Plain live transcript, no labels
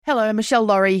Hello, Michelle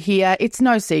Laurie here. It's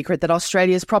no secret that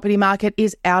Australia's property market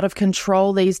is out of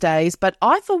control these days, but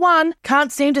I, for one,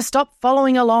 can't seem to stop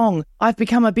following along. I've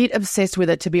become a bit obsessed with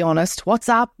it, to be honest. What's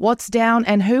up, what's down,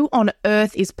 and who on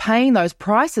earth is paying those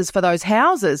prices for those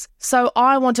houses? So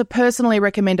I want to personally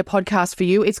recommend a podcast for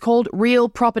you. It's called Real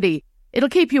Property. It'll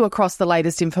keep you across the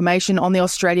latest information on the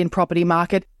Australian property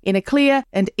market in a clear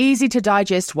and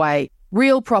easy-to-digest way.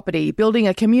 Real Property, building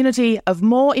a community of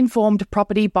more informed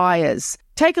property buyers.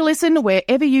 Take a listen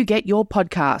wherever you get your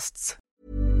podcasts.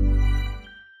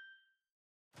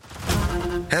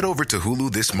 Head over to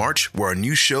Hulu this March, where our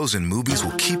new shows and movies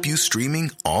will keep you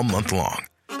streaming all month long.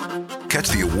 Catch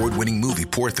the award-winning movie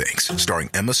Poor Things,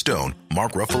 starring Emma Stone,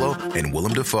 Mark Ruffalo, and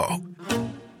Willem Dafoe.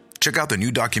 Check out the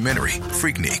new documentary,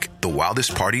 Freaknik, The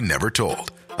Wildest Party Never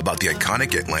Told, about the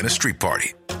iconic Atlanta Street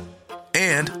Party.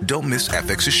 And don't miss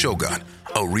FX's Shogun,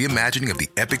 a reimagining of the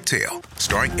epic tale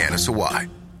starring Anna Sawai.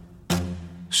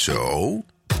 So,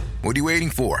 what are you waiting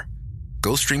for?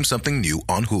 Go stream something new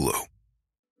on Hulu.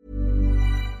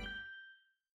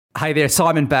 Hey there,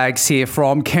 Simon Baggs here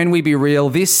from Can We Be Real?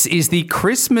 This is the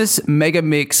Christmas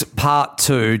MEGAMIX Part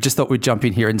 2. Just thought we'd jump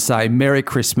in here and say Merry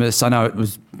Christmas. I know it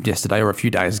was yesterday or a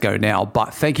few days ago now,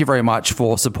 but thank you very much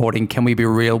for supporting Can We Be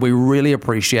Real? We really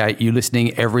appreciate you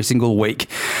listening every single week.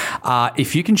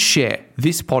 If you can share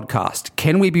this podcast,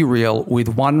 Can We Be Real, with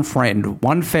one friend,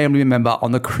 one family member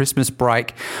on the Christmas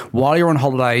break, while you're on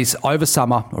holidays, over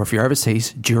summer, or if you're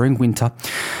overseas, during winter,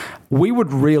 we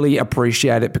would really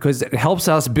appreciate it because it helps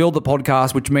us build the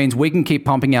podcast, which means we can keep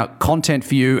pumping out content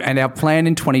for you. And our plan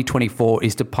in 2024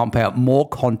 is to pump out more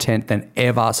content than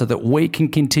ever so that we can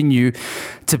continue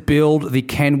to build the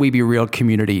Can We Be Real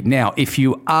community. Now, if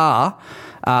you are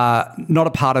not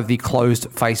a part of the closed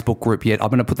Facebook group yet, I'm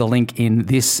going to put the link in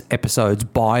this episode's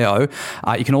bio.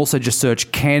 You can also just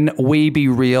search Can We Be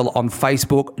Real on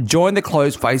Facebook. Join the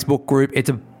closed Facebook group. It's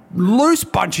a loose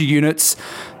bunch of units.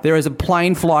 There is a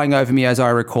plane flying over me as I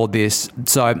record this.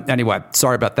 So anyway,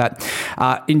 sorry about that.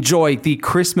 Enjoy the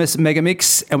Christmas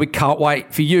MEGAMIX, and we can't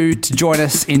wait for you to join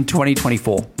us in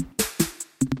 2024.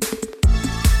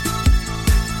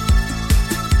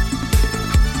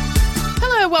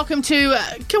 Welcome to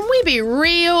Can We Be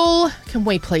Real? Can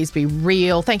we please be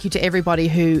real? Thank you to everybody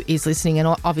who is listening,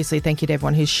 and obviously thank you to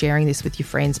everyone who's sharing this with your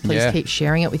friends. Please keep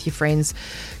sharing it with your friends,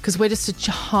 because we're just a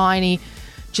tiny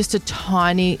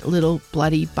little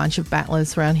bloody bunch of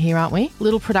battlers around here, aren't we?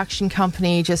 Little production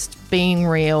company, just being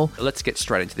real. Let's get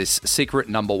straight into this. Secret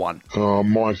number one.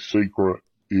 My secret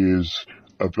is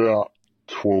about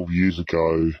 12 years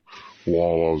ago,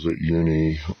 while I was at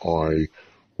uni, I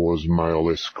was male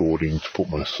escorting to put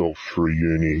myself through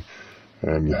uni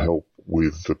and help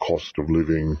with the cost of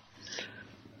living.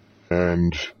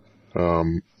 And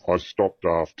I stopped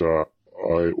after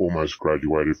I almost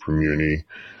graduated from uni.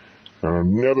 And I've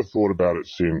never thought about it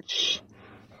since.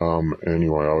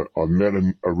 Anyway, I met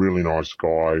a really nice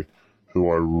guy who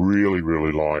I really,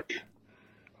 really like.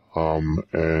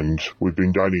 And we've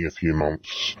been dating a few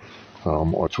months.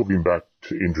 I took him back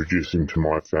to introduce him to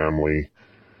my family,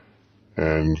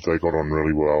 and they got on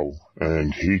really well.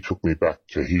 And he took me back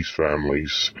to his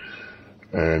families,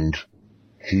 and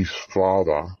his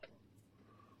father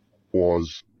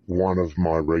was one of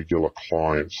my regular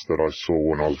clients that I saw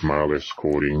when I was male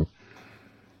escorting.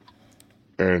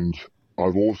 And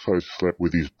I've also slept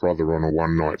with his brother on a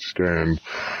one-night stand.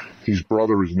 His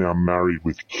brother is now married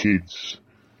with kids.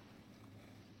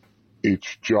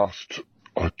 It's just,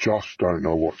 I just don't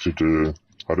know what to do.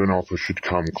 I don't know if I should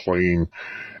come clean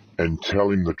and tell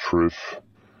him the truth.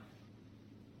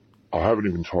 I haven't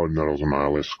even told him that I was a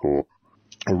male escort.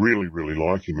 I really, really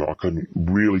like him. I can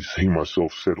really see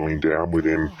myself settling down with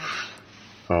him.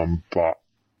 But,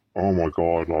 oh my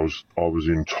God, I was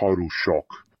in total shock.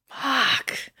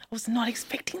 Fuck, I was not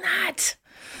expecting that.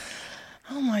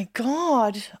 Oh my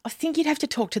God. I think you'd have to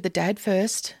talk to the dad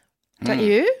first, don't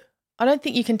you? I don't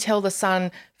think you can tell the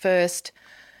son first,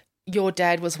 your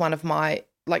dad was one of my,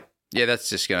 like... Yeah, that's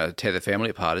just going to tear the family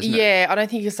apart, isn't it? Yeah, I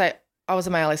don't think you can say, I was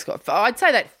a male escort. I'd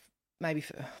say that maybe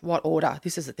for what order?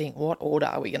 This is the thing. What order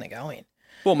are we going to go in?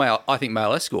 Well, I think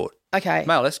male escort. Okay.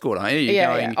 Male escort, aren't you?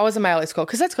 Yeah, I was a male escort,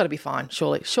 because that's got to be fine,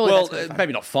 surely. Well, that's fine.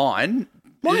 Maybe not fine.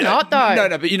 Why not, though?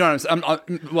 No, but you know what I'm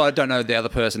saying. Well, I don't know the other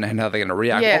person and how they're going to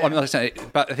react. Yeah. I'm not saying,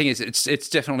 but the thing is, it's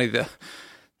definitely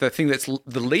the thing that's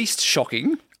the least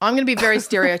shocking. I'm going to be very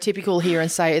stereotypical here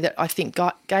and say that I think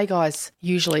gay guys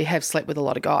usually have slept with a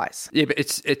lot of guys. Yeah, but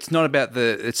it's not about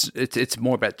it's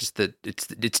more about just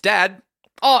it's dad.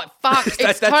 Oh, fuck.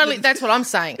 That's what I'm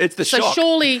saying. It's the shock.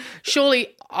 So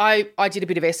surely I did a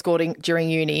bit of escorting during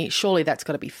uni. Surely that's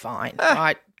got to be fine,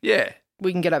 right? Yeah.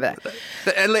 We can get over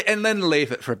that. And then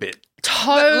leave it for a bit.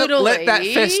 Totally. Let that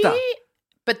fester.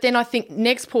 But then I think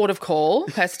next port of call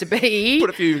has to be... Put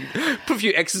a few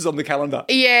X's on the calendar.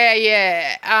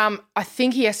 Yeah. I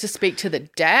think he has to speak to the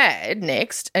dad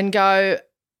next and go,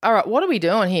 all right, what are we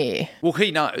doing here? Well,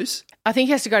 he knows. I think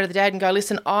he has to go to the dad and go,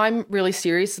 listen, I'm really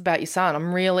serious about your son.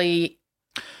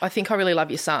 I think I really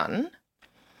love your son.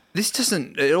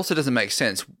 It also doesn't make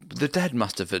sense. The dad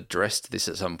must have addressed this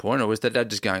at some point, or was the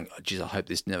dad just going, oh, geez, I hope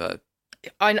this never...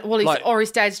 or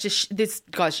his dad's just, this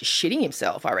guy's just shitting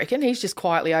himself, I reckon. He's just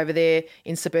quietly over there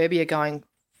in suburbia going,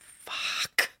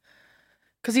 fuck.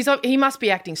 Because he must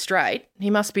be acting straight. He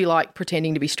must be like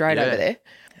pretending to be straight over there.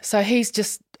 So he's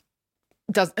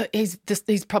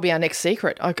probably our next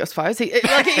secret, I suppose.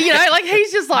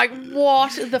 He's just like,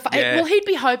 what the fuck? Yeah. Well, he'd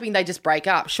be hoping they just break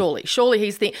up, surely. Surely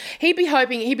he'd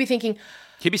be thinking...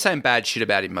 He'd be saying bad shit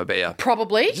about him, I bet you.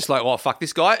 Probably. Just like, oh, fuck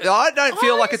this guy. I don't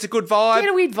feel like it's a good vibe. Get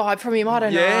a weird vibe from him. I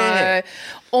don't know.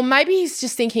 Or maybe he's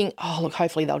just thinking, oh, look,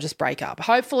 hopefully they'll just break up.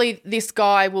 Hopefully this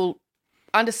guy will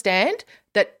understand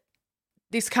that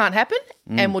this can't happen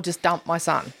and will just dump my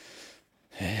son.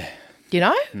 Yeah. You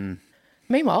know?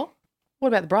 Meanwhile, what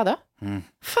about the brother?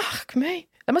 Fuck me.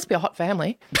 That must be a hot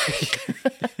family.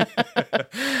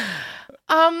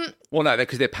 Well, no,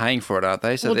 because they're paying for it, aren't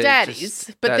they? So Dad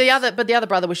is, but the other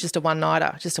brother was just a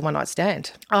one-nighter, just a one-night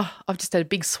stand. Oh, I've just had a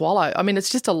big swallow. I mean, it's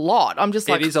just a lot. I'm just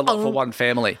like, it is a lot for one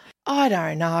family. I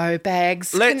don't know,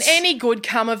 Bags. Can any good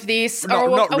come of this?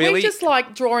 Not really. Are we just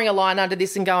like drawing a line under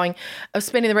this and going,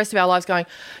 spending the rest of our lives going,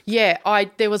 yeah,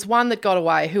 there was one that got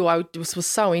away who I was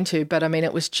so into, but I mean,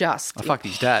 it was just I fucked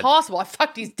his dad. Impossible. I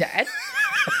fucked his dad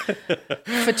for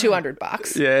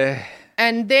 $200. Yeah,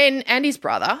 and his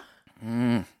brother.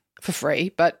 For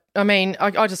free, but I mean,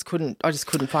 I just couldn't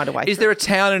find a way. Is there a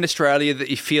town in Australia that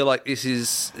you feel like this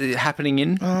is happening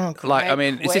in? Oh, like, I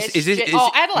mean, is this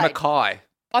Adelaide? Mackay?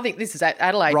 I think this is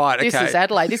Adelaide. Right, okay. This is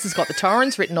Adelaide. This has got the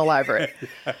Torrens written all over it.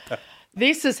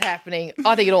 This is happening.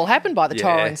 I think it all happened by the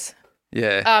Torrens.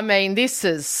 Yeah. I mean, this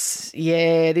has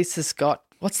got,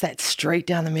 what's that street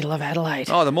down the middle of Adelaide?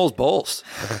 Oh, the Mall's balls.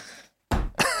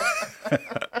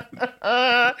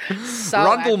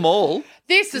 Rundle Mall.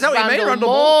 This is that what you mean? Rundle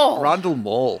Mall. Rundle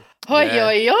Mall.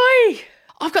 Oi.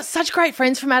 I've got such great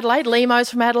friends from Adelaide. Lemo's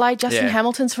from Adelaide. Justin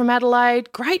Hamilton's from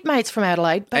Adelaide. Great mates from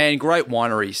Adelaide. And great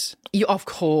wineries. Of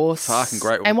course. Fucking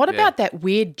great. And what about that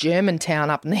weird German town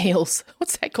up in the hills?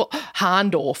 What's that called?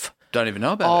 Harndorf. Don't even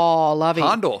know about it. Oh, love it.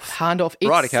 Harndorf. It's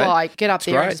right, okay. like, get up It's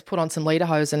there great. and just put on some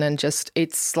lederhosen and just,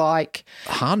 it's like...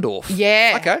 Harndorf.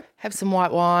 Yeah. Okay. Have some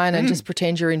white wine and just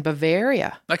pretend you're in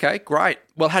Bavaria. Okay, great.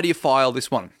 Well, how do you file this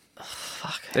one?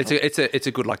 Fuck. It's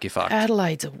a good luck you fucked.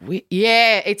 Adelaide's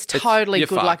it's totally you're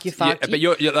good fucked. luck you fucked. Yeah, but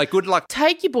you're like, good luck.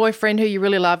 Take your boyfriend who you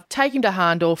really love, take him to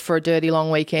Harndorf for a dirty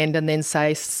long weekend and then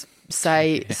say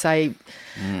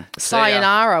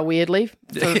sayonara, weirdly,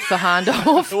 for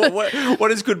Harndorf.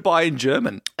 What is goodbye in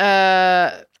German?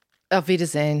 Auf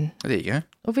Wiedersehen. There you go.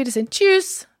 Auf Wiedersehen.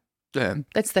 Tschüss. Yeah.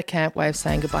 That's the camp way of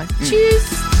saying goodbye.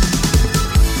 Tschüss.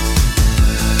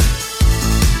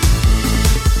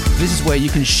 This is where you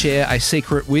can share a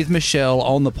secret with Michelle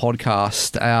on the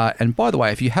podcast. And by the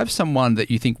way, if you have someone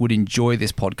that you think would enjoy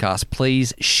this podcast,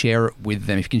 please share it with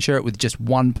them. If you can share it with just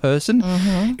one person,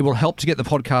 it will help to get the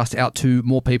podcast out to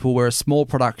more people. We're a small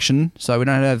production, so we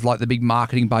don't have like the big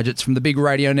marketing budgets from the big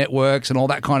radio networks and all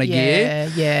that kind of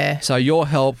gear. Yeah. So your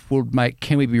help will make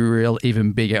Can We Be Real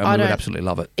even bigger, and we would absolutely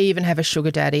love it. Even have a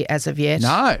sugar daddy as of yet.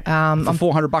 No.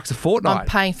 For $400 a fortnight. I'm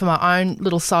paying for my own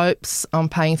little soaps. I'm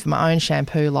paying for my own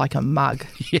shampoo like a mug.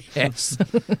 Yes.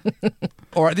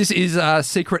 All right, this is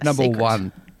secret number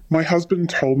one. My husband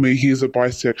told me he's a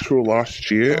bisexual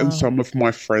last year, and some of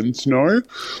my friends know.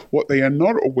 What they are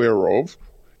not aware of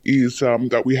is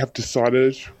that we have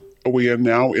decided we are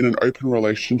now in an open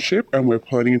relationship and we're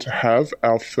planning to have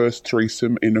our first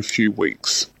threesome in a few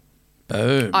weeks.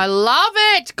 Boom. I love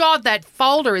it. God, that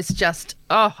folder is just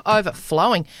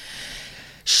overflowing.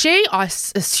 I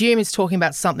assume, is talking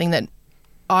about something that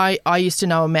I used to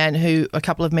know a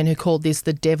couple of men who called this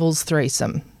the devil's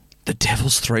threesome. The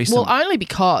devil's threesome? Well, only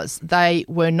because they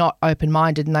were not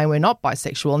open-minded and they were not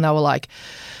bisexual, and they were like,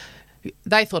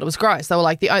 they thought it was gross. They were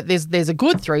like, there's a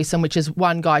good threesome, which is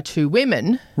one guy, two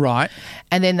women. Right.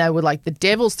 And then they were like, the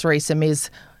devil's threesome is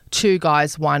two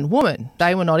guys, one woman.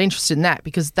 They were not interested in that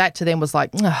because that to them was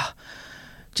like,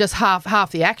 just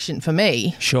half the action for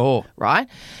me. Sure. Right?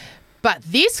 But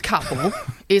this couple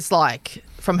is like,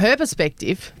 from her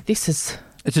perspective, it's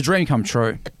a dream come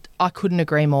true. I couldn't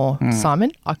agree more,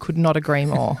 Simon. I could not agree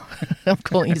more. I'm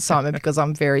calling you Simon because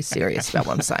I'm very serious about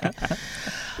what I'm saying.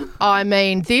 I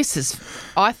mean, this is,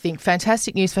 I think,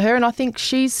 fantastic news for her, and I think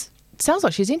sounds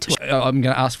like she's into it. I'm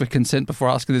going to ask for consent before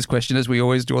asking this question, as we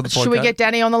always do on the podcast. Should we get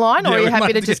Danny on the line, or are you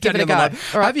happy to just give it a go? All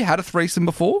right. Have you had a threesome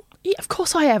before? Yeah, of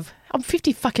course I have. I'm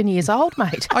 50 fucking years old,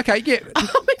 mate. Okay, yeah. I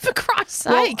mean, for Christ's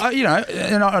sake. Well,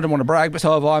 and I don't want to brag, but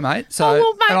so have I, mate. So,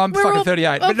 mate, and I'm fucking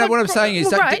 38. But no, what I'm saying is,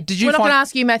 did you We're not find... going to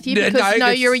ask you, Matthew, because no,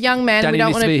 you're a young man. Danny we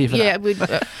don't want to... Yeah, we'll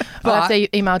have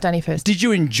to email Danny first. Did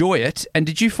you enjoy it, and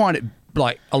did you find it,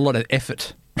 like, a lot of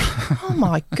effort? Oh,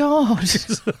 my God.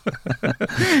 Because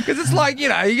it's like, you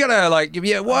got to, like,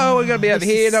 we're going to be over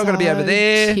here, now we're going to be over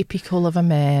there. Typical of a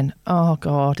man. Oh,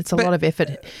 God, it's a lot of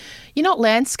effort. You're not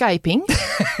landscaping.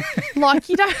 Like,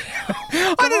 you don't...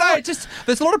 I don't know. Just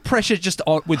there's a lot of pressure just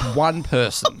with one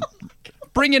person.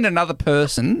 Bring in another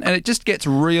person, and it just gets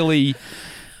really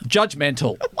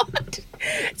judgmental. What?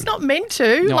 It's not meant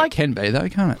to. No, it can be, though,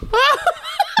 can't it?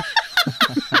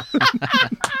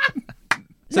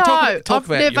 So talk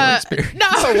about your experience. No.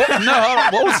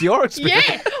 What was your experience?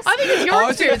 Yeah, I think it's your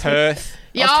experience. I was in Perth.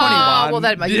 Yeah, I was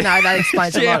 21. Well, that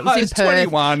explains a lot. It was in Perth.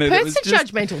 21. Perth's a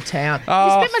judgmental town. You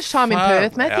spent much time in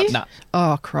Perth, Matthew? No.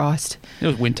 Oh, Christ. It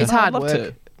was winter. It's hard I'd love work.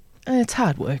 to. It's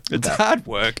hard work. It's hard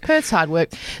work. Perth's hard work.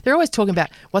 They're always talking about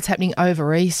what's happening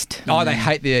over east. Oh, they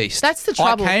hate the East. That's the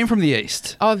trouble. I came from the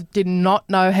East. I did not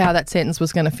know how that sentence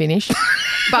was going to finish.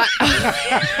 But...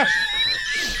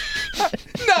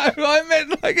 No, I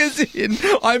meant like as in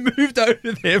I moved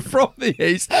over there from the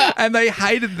East and they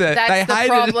hated that. That's the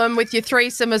problem with your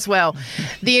threesome as well.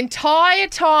 The entire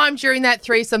time during that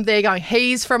threesome, they're going,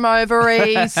 he's from over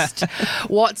East.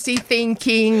 What's he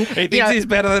thinking? He thinks he's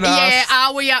better than us. Yeah,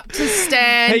 are we up to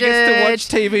standard? He gets to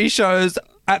watch TV shows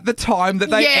at the time that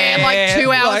they air. Like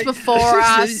 2 hours before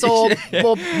us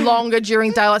or longer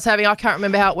during daylight saving. I can't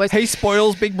remember how it works. He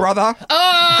spoils Big Brother.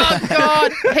 Oh,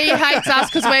 God. He hates us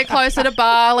because we're closer to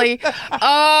Bali.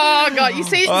 Oh, God. You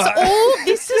see,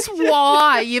 this is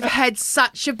why you've had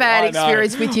such a bad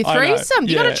experience with your threesome.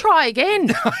 You've got to try again.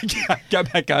 Go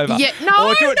back over. Yeah,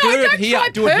 or do it here. Try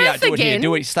Do it here. Perth Do it here. again.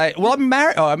 Do it. Stay. Well, I'm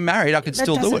married. I'm married. I can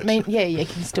still do it. You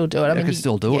can still do it. I can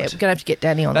still do it. We're going to have to get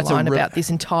Danny on the line about this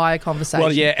entire conversation.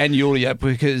 Well, yeah, and Yulia,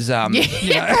 because... probably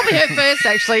her first,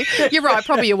 actually. You're right,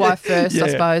 probably your wife first, I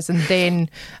suppose, and then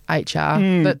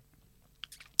HR. But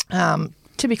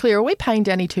to be clear, are we paying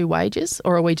Danny 2 wages,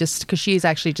 or are we just... Because she is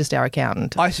actually just our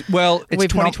accountant. It's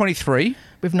 2023.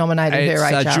 We've nominated her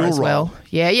HR dual as well. role.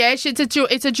 Yeah,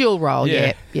 it's a dual role,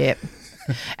 yeah.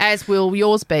 As will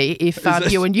yours be if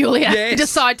you and Yulia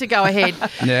decide to go ahead.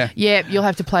 Yeah, you'll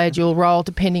have to play a dual role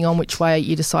depending on which way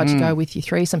you decide to go with your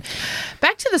threesome.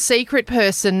 Back to the secret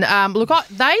person.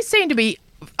 They seem to be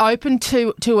open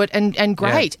to it and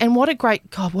great. And what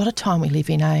a time we live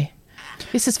in, eh?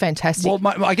 This is fantastic.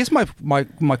 Well, I guess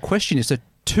my question is, that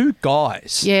 2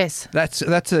 guys. Yes. That's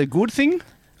a good thing?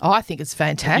 Oh, I think it's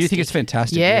fantastic. You think it's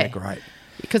fantastic? Yeah. Great.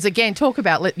 Because, again, talk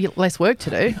about less work to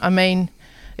do. I mean...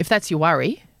 If that's your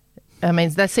worry, I mean,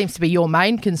 that seems to be your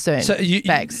main concern,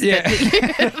 Bags. Yeah.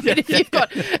 But if you've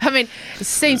got, I mean, it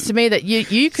seems to me that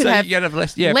you could have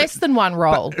less than one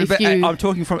role. I'm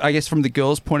talking from the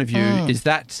girl's point of view. Is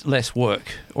that less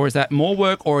work, or is that more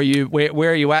work, or are you where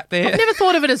are you at there? I've never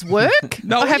thought of it as work.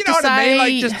 No, I have to say, what I mean?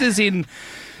 Like, just as in,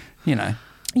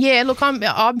 Yeah, look,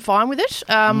 I'm fine with it.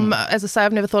 As I say,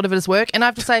 I've never thought of it as work. And I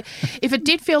have to say, if it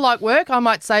did feel like work, I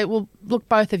might say, well, look,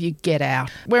 both of you get out.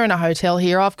 We're in a hotel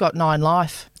here. I've got 9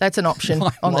 Life. That's an option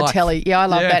on the telly. Yeah, I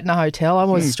love that in a hotel. I'm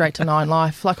always straight to 9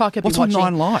 Life. Like I could be watching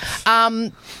 9 Life?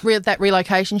 That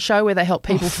relocation show where they help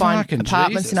people find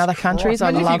apartments in other countries.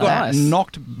 I love that. If you got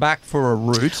knocked back for a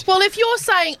route. Well, if you're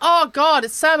saying, oh, God,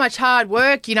 it's so much hard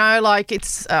work, like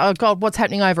it's, oh, God, what's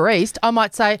happening over East, I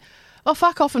might say, oh,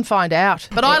 fuck off and find out.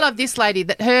 But I love this lady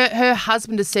that her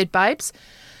husband has said, babes,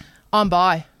 I'm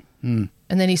bi. And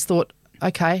then he's thought,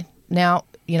 okay, now,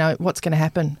 what's going to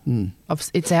happen?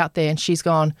 It's out there, and she's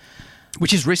gone.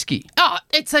 Which is risky. Oh,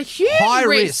 it's a huge high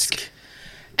risk.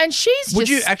 And she's would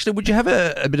you have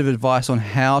a bit of advice on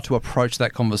how to approach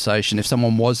that conversation if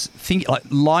someone was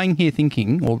lying here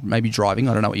thinking, or maybe driving,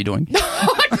 I don't know what you're doing.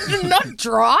 Not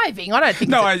driving, I don't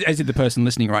think. No, as in the person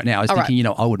listening right now is thinking,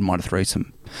 I wouldn't mind a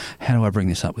threesome. How do I bring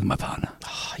this up with my partner?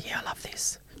 Oh, yeah, I love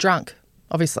this. Drunk,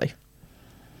 obviously.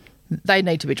 They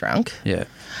need to be drunk. Yeah.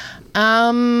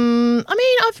 I mean,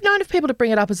 I've known of people to bring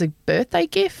it up as a birthday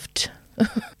gift.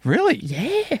 Really?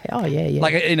 Yeah. Oh, yeah.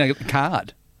 Like in a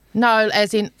card? No,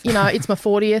 as in, it's my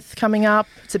 40th coming up.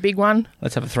 It's a big one.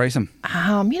 Let's have a threesome.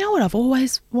 You know what I've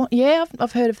always Yeah,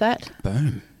 I've heard of that.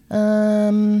 Boom.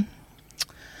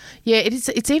 Yeah,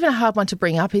 it's even a hard one to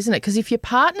bring up, isn't it? Because if your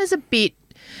partner's a bit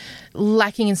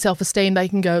lacking in self-esteem, they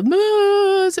can go,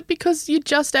 is it because you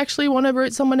just actually want to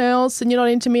root someone else and you're not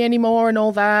into me anymore and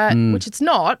all that? Which it's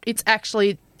not. It's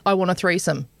actually, I want a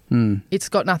threesome. It's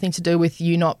got nothing to do with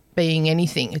you not being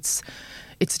anything. It's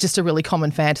just a really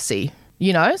common fantasy,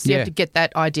 you know? So you have to get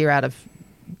that idea out of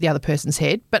the other person's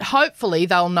head. But hopefully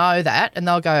they'll know that and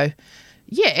they'll go,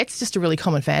 yeah, it's just a really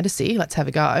common fantasy. Let's have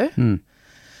a go.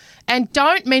 And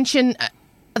don't mention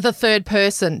the third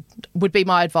person would be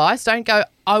my advice. Don't go,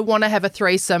 I want to have a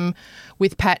threesome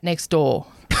with Pat next door.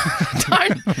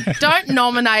 don't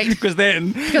nominate. Because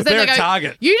then they're they a go,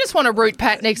 target. You just want to root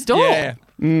Pat next door. Yeah.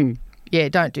 Yeah,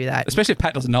 don't do that. Especially if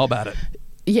Pat doesn't know about it.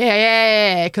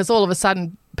 Yeah, because all of a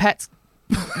sudden Pat's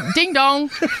ding dong.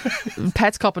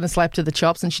 Pat's copping a slap to the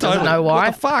chops and she doesn't know why.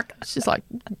 What the fuck? She's like,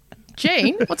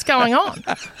 Gene, what's going on?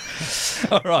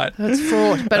 All right. That's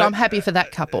fraud. But I'm happy for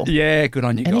that couple. Yeah, good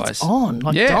on you And guys. it's on.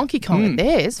 Like Donkey Kong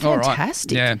there. It's All right.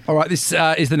 fantastic. Yeah. All right, this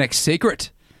is the next secret.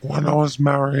 When I was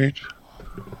married,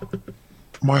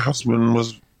 my husband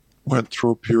went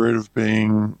through a period of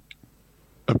being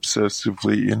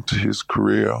obsessively into his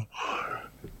career,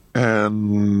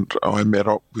 and I met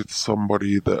up with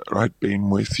somebody that I'd been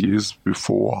with years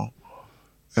before,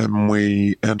 and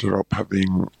we ended up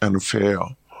having an affair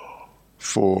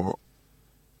for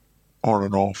on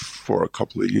and off for a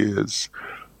couple of years,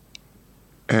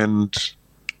 and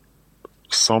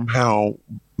somehow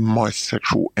my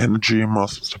sexual energy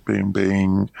must have been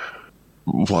being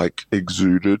like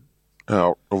exuded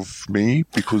out of me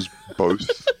because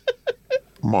both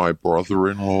my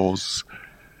brother-in-laws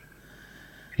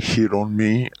hit on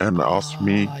me and asked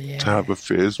me to have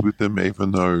affairs with them, even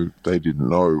though they didn't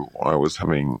know I was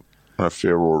having an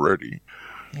affair already.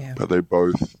 Yeah. But they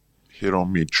both hit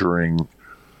on me during,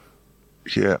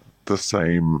 the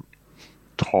same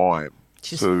time.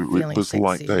 Just so it feeling was sexy.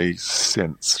 like they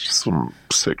sensed some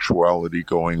sexuality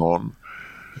going on.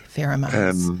 Pheromones.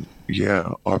 And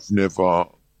I've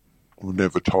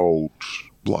never told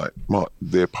like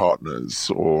their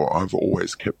partners, or I've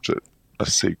always kept it a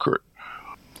secret.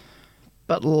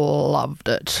 But loved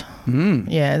it.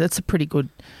 Yeah, that's a pretty good,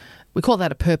 we call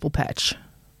that a purple patch,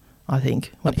 I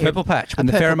think. A purple patch when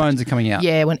the pheromones are coming out.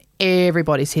 Yeah, when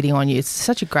everybody's hitting on you. It's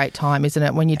such a great time, isn't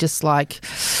it? When you're just like,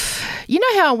 you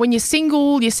know how when you're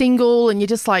single and you're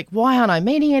just like, why aren't I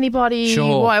meeting anybody?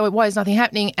 Sure. Why is nothing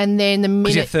happening? And then the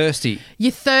minute... Because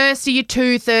you're thirsty. You're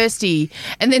too thirsty.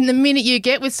 And then the minute you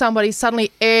get with somebody,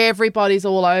 suddenly everybody's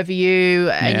all over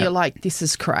you and you're like, this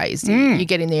is crazy. You're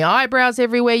getting the eyebrows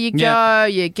everywhere you go. Yeah.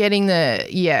 You're getting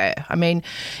I mean,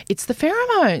 it's the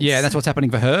pheromones. Yeah, that's what's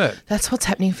happening for her. That's what's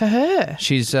happening for her.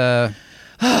 She's...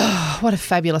 What a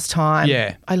fabulous time.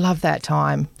 Yeah. I love that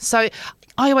time. So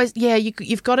I always,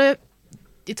 you've got to,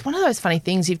 it's one of those funny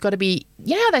things. You've got to be,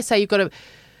 you know how they say you've got to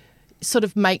sort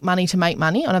of make money to make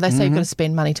money? I know they say you've got to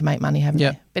spend money to make money, haven't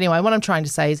they? But anyway, what I'm trying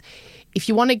to say is if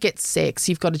you want to get sex,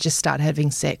 you've got to just start having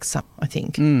sex, I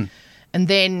think. And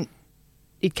then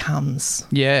it comes.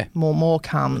 Yeah. More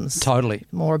comes. Totally.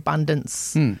 More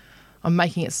abundance. I'm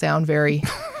making it sound very...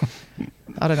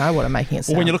 I don't know what I'm making it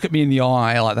sound. Well, when you look at me in the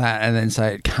eye like that and then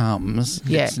say it comes.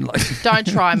 Yeah. Don't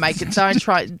try and make it.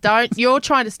 Don't. You're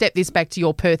trying to step this back to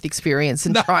your Perth experience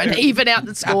and try and even out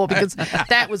the score because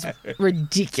that was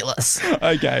ridiculous.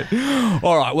 Okay.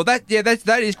 All right. Well, that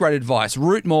is great advice.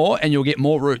 Root more and you'll get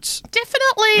more roots.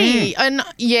 Definitely. And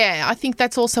I think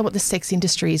that's also what the sex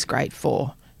industry is great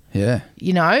for. Yeah.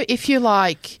 You know, if you're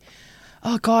like,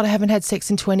 oh, God, I haven't had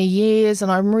sex in 20 years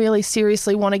and I really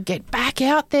seriously want to get back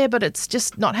out there, but it's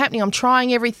just not happening. I'm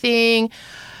trying everything.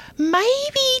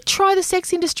 Maybe try the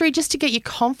sex industry just to get your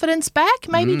confidence back.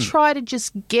 Maybe try to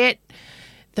just get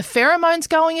the pheromones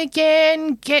going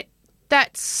again,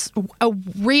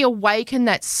 reawaken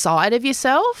that side of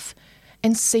yourself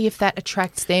and see if that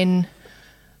attracts then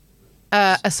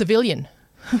a civilian.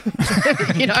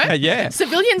 You know? Yeah.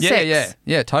 Civilian sex.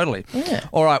 Yeah, totally. Yeah.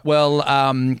 All right. Well,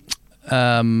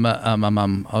 I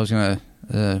was going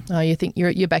to... you think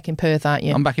you're back in Perth, aren't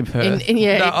you? I'm back in Perth.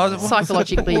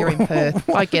 Psychologically, you're in Perth.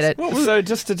 I get it. So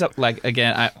just to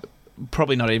again,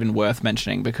 probably not even worth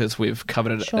mentioning because we've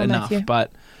covered it enough. Matthew.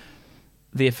 But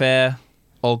the affair,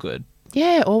 all good.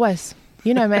 Yeah, always.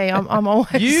 You know me. I'm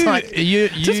always You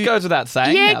just goes without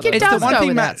saying. Yeah, now, it though. It's does the one go thing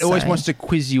without Matt always saying. wants to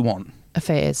quiz you on.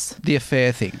 affairs. The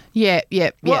affair thing. Yeah.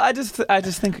 Well, I just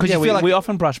think you feel like- we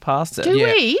often brush past it. Do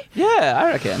we? Yeah,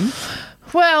 I reckon.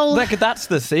 Well, Like that's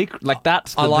the secret. Like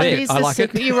that's the I like bit. it is I the like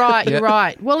it. secret. You're right. Yeah. You're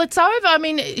right. Well, it's over. I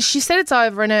mean, she said it's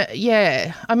over, and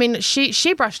I mean,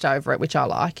 she brushed over it, which I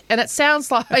like, and it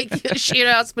sounds like she and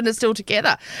her husband are still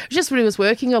together. It's just when he was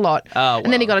working a lot, Oh,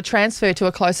 and then he well. got a transfer to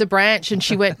a closer branch, and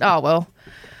she went, "Oh well,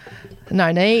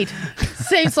 No need.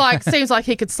 Seems like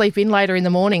he could sleep in later in the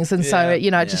mornings, and so it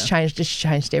just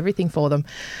changed everything for them.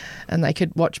 And they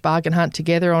could watch Bargain Hunt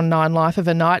together on 9 Life of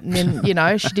a Night, and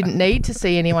then she didn't need to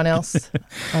see anyone else.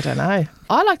 I don't know.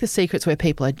 I like the secrets where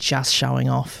people are just showing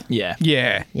off. Yeah.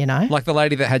 Like the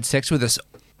lady that had sex with us,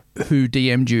 who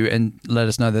DM'd you and let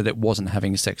us know that it wasn't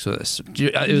having sex with us.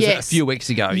 It was a few weeks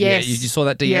ago. Yes. Yeah, you saw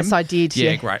that DM? Yes, I did.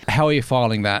 Yeah, great. How are you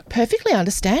filing that? Perfectly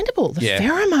understandable. The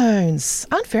pheromones.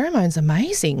 Aren't pheromones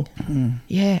amazing?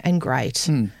 Yeah, and great.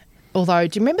 Although,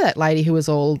 do you remember that lady who was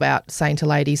all about saying to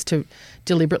ladies to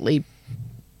deliberately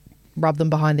rub them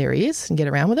behind their ears and get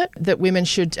around with it? That women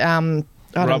should... Rub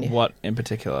what in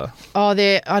particular? Oh,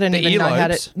 I don't even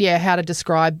know how to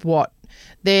describe what.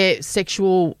 Their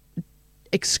sexual...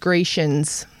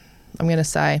 excretions, I'm going to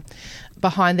say,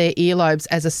 behind their earlobes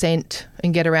as a scent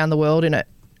and get around the world in it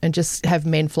and just have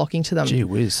men flocking to them. Gee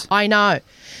whiz. I know.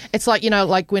 It's like,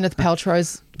 like Gwyneth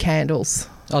Paltrow's candles.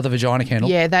 Oh, the vagina candle?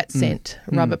 Yeah, that scent.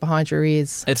 Rub it behind your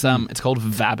ears. It's called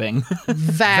vabbing.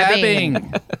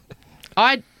 Vabbing.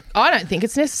 I don't think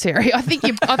it's necessary. I think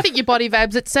your body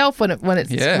vabs itself when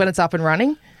it's up and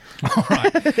running. All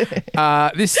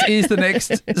right. This is the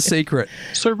next secret.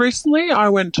 So recently I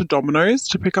went to Domino's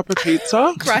to pick up a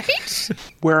pizza. Great.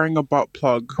 Wearing a butt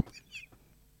plug.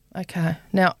 Okay.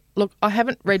 Now, look, I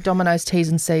haven't read Domino's T's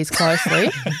and C's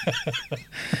closely.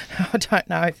 I don't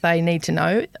know if they need to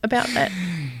know about that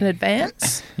in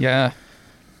advance. Yeah.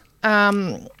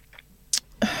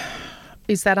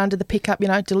 Is that under the pickup,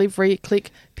 delivery, click,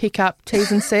 pickup,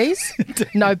 T's and C's?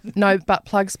 No butt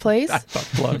plugs, please. Butt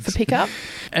plugs. For pickup?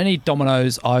 Any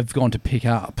Domino's I've gone to pick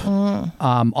up,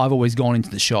 I've always gone into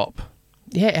the shop.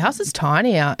 Yeah, ours is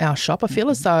tiny, our shop. I feel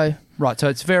as though... Right, so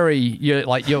it's very...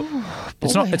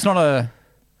 It's not a...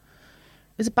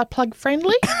 Is it butt plug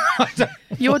friendly?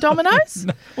 Your Domino's?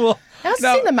 No, well... Ours is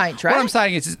in the main track. What I'm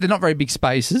saying is they're not very big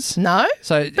spaces. No?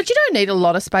 But you don't need a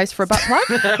lot of space for a butt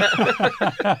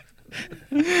plug.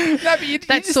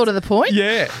 That's sort of the point.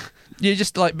 Yeah. You're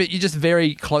just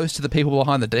very close to the people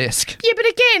behind the desk. Yeah, but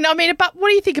again, what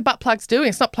do you think a butt plug's doing?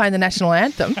 It's not playing the national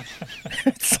anthem.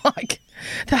 It's like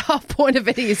the whole point of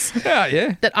it is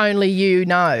that only you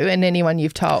know and anyone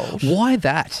you've told. Why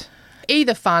that?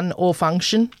 Either fun or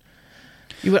function.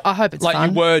 I hope it's fun. Like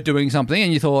you were doing something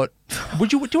and you thought, do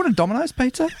you want a Domino's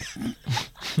pizza?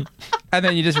 And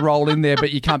then you just roll in there,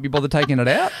 but you can't be bothered taking it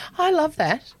out. I love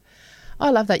that.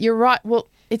 You're right. Well,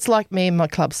 it's like me and my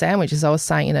club sandwich, as I was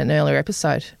saying in an earlier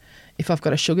episode. If I've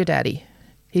got a sugar daddy,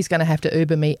 he's going to have to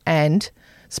Uber me and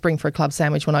spring for a club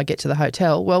sandwich when I get to the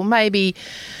hotel. Well, maybe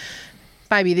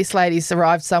this lady's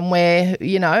arrived somewhere,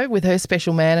 with her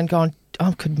special man and gone,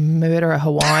 I could murder a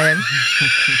Hawaiian.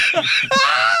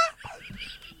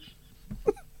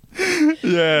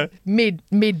 Yeah.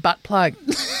 Mid butt plug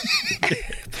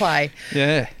play.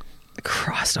 Yeah.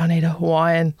 Christ, I need a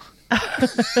Hawaiian.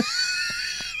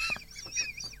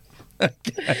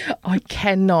 I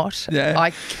cannot. Yeah.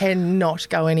 I cannot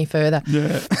go any further.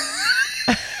 Yeah.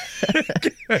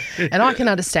 And I can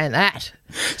understand that.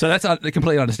 So that's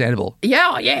completely understandable.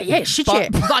 Yeah. Shit, yeah.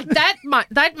 Like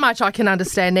that much I can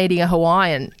understand needing a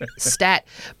Hawaiian stat.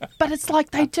 But it's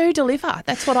like they do deliver.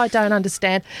 That's what I don't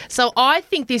understand. So I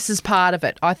think this is part of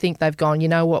it. I think they've gone, you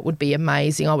know what would be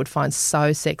amazing, I would find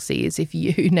so sexy is if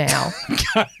you now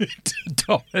go to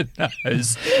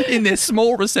Domino's in their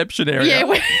small reception area. Yeah,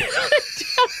 we're down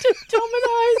to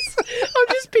Domino's. I'm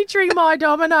just picturing my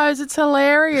Domino's. It's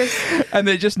hilarious. And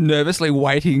they're just nervously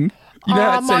waiting. You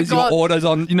know how it says your orders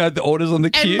on, the orders on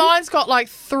the queue? And mine's got like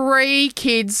 3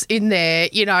 kids in there,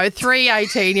 3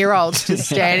 18-year-olds just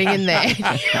standing in there.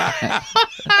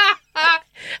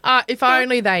 If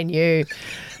only they knew.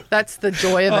 That's the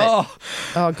joy of it.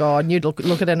 Oh God. You'd look at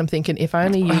it and I'm thinking, if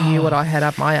only you knew what I had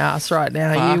up my ass right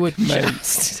now, you would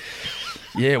just...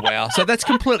 Yeah, wow. So that's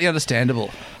completely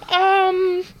understandable.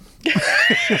 No,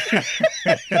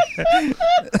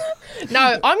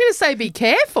 I'm going to say be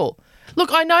careful.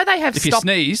 Look, I know they have If you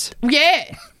sneeze.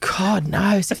 Yeah. God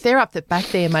knows. If they're up the back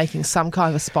there making some kind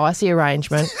of a spicy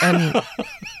arrangement and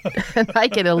they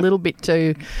get a little bit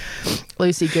too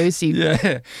loosey-goosey.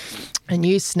 Yeah. And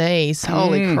you sneeze.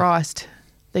 Holy Christ.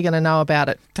 They're going to know about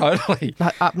it. Totally.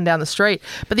 Like up and down the street.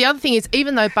 But the other thing is,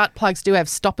 even though butt plugs do have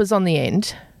stoppers on the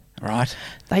end, right,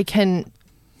 they can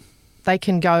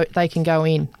go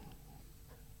in.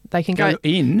 They can go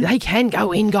in? They can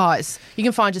go in, guys. You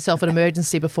can find yourself an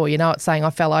emergency before you know it saying I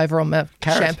fell over on my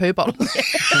shampoo bottle.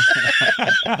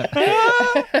 All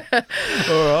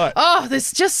right. Oh,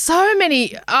 there's just so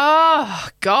many. Oh,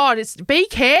 God. Be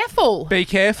careful. Be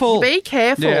careful. Be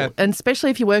careful. Yeah. And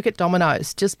especially if you work at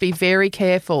Domino's, just be very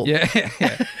careful. Yeah.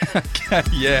 Okay,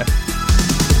 yeah.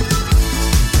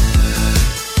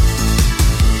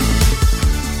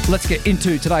 Let's get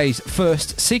into today's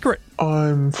first secret.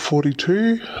 I'm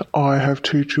 42. I have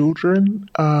 2 children,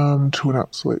 to an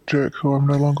absolute jerk who I'm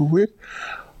no longer with.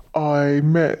 I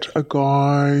met a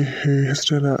guy who has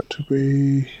turned out to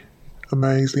be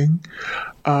amazing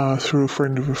through a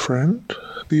friend of a friend.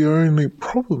 The only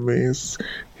problem is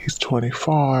he's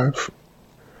 25.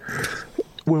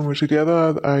 When we're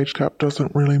together, the age gap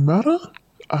doesn't really matter.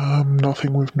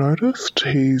 Nothing we've noticed.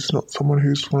 He's not someone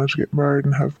who's wanted to get married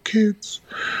and have kids.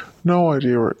 No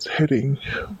idea where it's heading.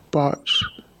 But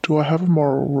do I have a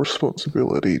moral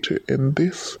responsibility to end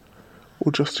this,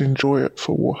 or just enjoy it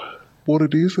for what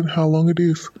it is and how long it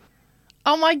is?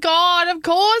 Oh my God, of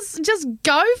course. Just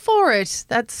go for it.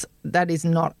 That is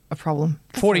not a problem.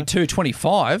 42,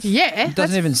 25? Yeah. It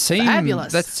doesn't even seem...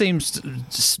 fabulous. That seems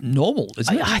just normal,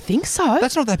 isn't it? I think so.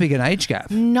 That's not that big an age gap.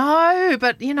 No,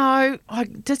 but, I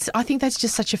think that's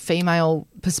just such a female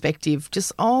perspective.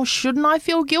 Just, shouldn't I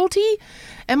feel guilty?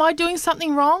 Am I doing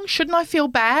something wrong? Shouldn't I feel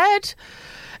bad?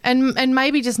 And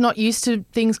maybe just not used to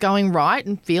things going right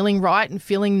and feeling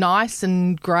nice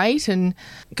and great. And,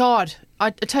 God,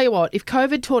 I tell you what, if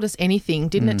COVID taught us anything,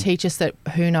 didn't it teach us that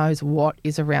who knows what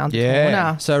is around the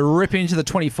corner? So rip into the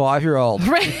 25-year-old.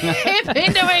 Rip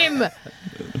into him.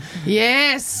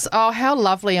 Yes. Oh, how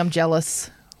lovely. I'm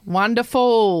jealous.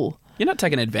 Wonderful. You're not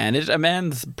taking advantage. A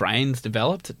man's brain's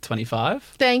developed at 25.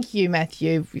 Thank you,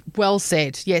 Matthew. Well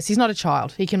said. Yes, he's not a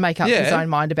child. He can make up his own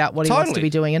mind about what he wants to be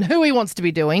doing and who he wants to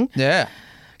be doing. Yeah.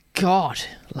 God,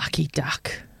 lucky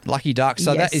duck. Lucky duck.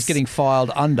 So that is getting filed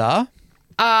under...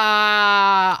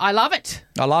 I love it.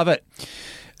 I love it.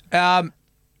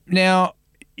 Now,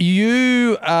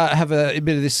 you have a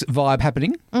bit of this vibe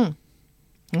happening. Oh,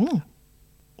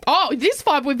 this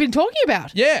vibe we've been talking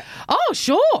about. Yeah. Oh,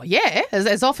 sure. Yeah,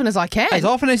 as often as I can. As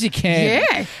often as you can.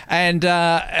 Yeah. And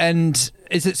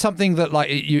is it something that like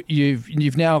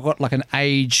you've now got like an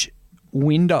age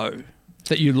window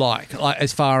that you like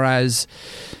as far as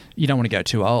you don't want to go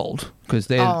too old because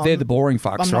they're the boring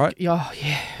fucks, right? Oh,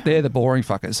 yeah. They're the boring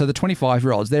fuckers. So the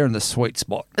 25-year-olds, they're in the sweet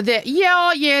spot.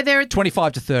 They're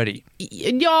 25 to 30.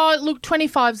 Yeah, look,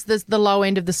 25's the low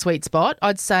end of the sweet spot.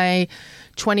 I'd say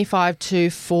 25 to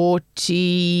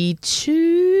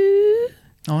 42.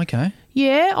 Oh, okay.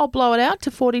 Yeah, I'll blow it out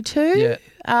to 42. Yeah.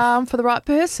 For the right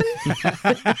person.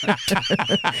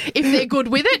 If they're good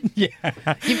with it. Yeah.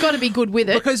 You've got to be good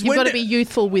with it. Because you've got to be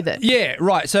youthful with it. Yeah,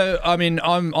 right. So I mean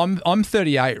I'm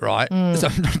 38, right? So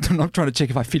I'm not trying to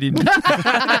check if I fit in.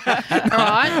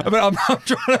 Right. But I'm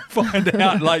trying to find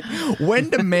out like when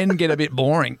do men get a bit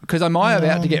boring? Because am I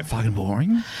about to get fucking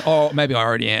boring? Or maybe I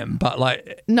already am, but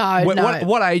like No.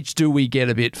 What age do we get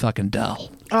a bit fucking dull?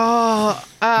 Oh,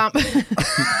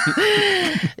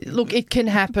 look, it can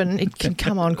happen. It can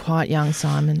come on quite young,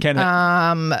 Simon. Can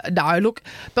it? No, look,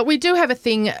 but we do have a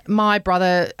thing. My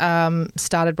brother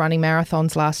started running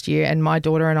marathons last year, and my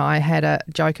daughter and I had a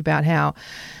joke about how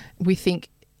we think,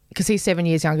 because he's 7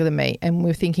 years younger than me, and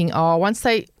we're thinking, once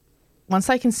they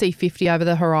can see 50 over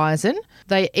the horizon,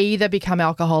 they either become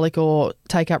alcoholic or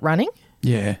take up running.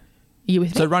 Yeah. You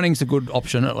with me? So running's a good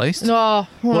option at least. Oh,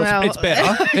 well, it's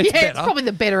better. It's better. It's probably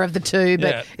the better of the two,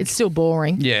 but it's still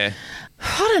boring. Yeah.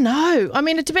 I don't know. I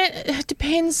mean, it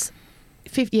depends.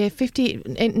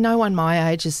 50, no one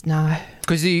my age is, no.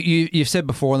 Because you've said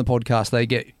before on the podcast they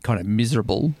get kind of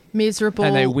miserable. And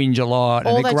they whinge a lot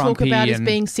All and they're they grumpy. talk about is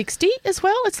being 60 as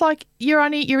well. It's like you're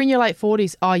in your late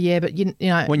 40s. Oh, yeah, but you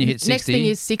know. When you hit 60. Next thing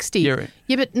is 60.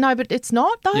 But it's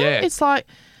not though. Yeah. It's like,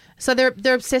 so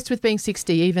they're obsessed with being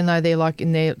 60 even though they're like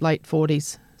in their late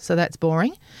 40s. So that's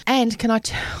boring. And can I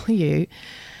tell you,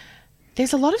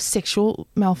 there's a lot of sexual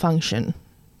malfunction,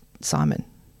 Simon.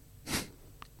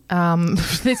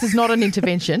 This is not an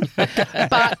intervention, but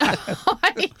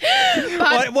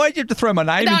why'd you have to throw my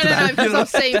name into that? No,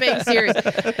 because I'm being serious.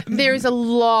 There is a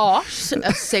lot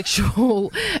of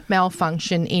sexual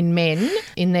malfunction in men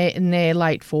in their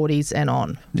late 40s and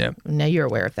on. Yeah. Now you're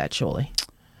aware of that, surely.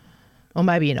 Or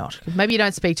maybe you're not. Maybe you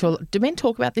don't speak to do men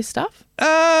talk about this stuff?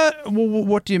 Well,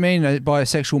 what do you mean by a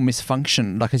sexual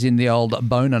misfunction? Like as in the old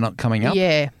boner not coming up?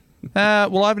 Yeah.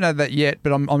 Well, I haven't had that yet,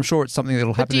 but I'm sure it's something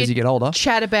that'll happen as you get older.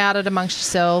 Chat about it amongst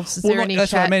yourselves. Is there any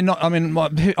that's chat? what I mean.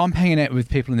 I'm hanging out with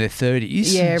people in their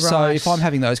 30s. Yeah, right. So if I'm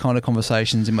having those kind of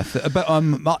conversations in my, but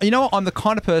I'm the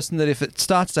kind of person that if it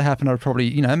starts to happen, I'd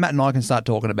probably, Matt and I can start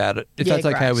talking about it if that's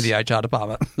okay with the HR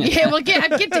department. Yeah, well, get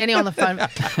Danny on the phone. We're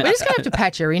just going to have to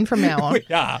patch her in from now on. We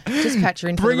are. Just patch her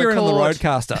in. Bring for the her in record. on the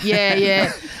roadcaster.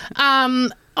 Yeah.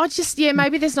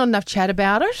 maybe there's not enough chat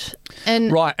about it.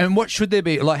 And Right, and what should there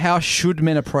be? Like, how should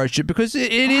men approach it? Because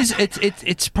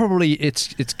it's probably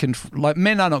like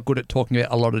men are not good at talking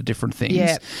about a lot of different things,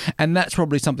 Yeah. and that's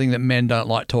probably something that men don't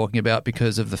like talking about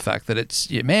because of the fact that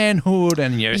it's your manhood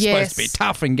and you're supposed to be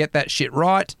tough and get that shit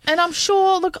right. And I'm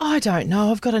sure. Look, I don't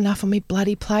know. I've got enough on me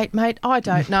bloody plate, mate. I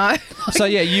don't know. So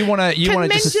yeah, you want to Can men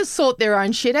just sort their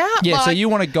own shit out? Yeah, like, so you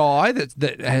want a guy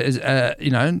that has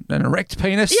an erect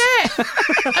penis. Yeah. Is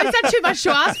that too much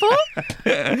to ask for?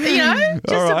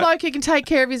 Just a bloke who can take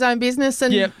care of his own business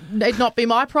and it not be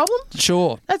my problem.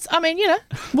 Sure. Well,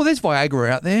 there's Viagra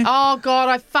out there. Oh, God,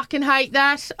 I fucking hate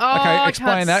that. Oh, Okay,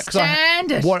 explain I that. can't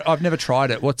stand it. I've never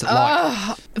tried it. What's it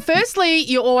like? Firstly,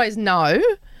 you always know.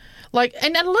 Like,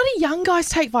 and a lot of young guys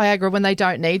take Viagra when they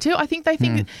don't need to. I think they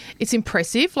think it's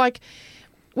impressive. Like,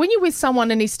 when you're with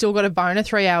someone and he's still got a boner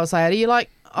 3 hours later, you're like,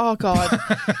 oh, God,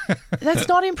 that's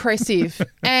not impressive.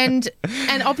 And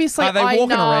obviously Are they I walking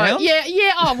know. around?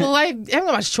 Yeah. Oh, well, they haven't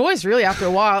got much choice really after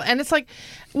a while. And it's like,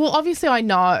 well, obviously I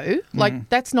know, like,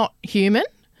 that's not human.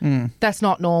 That's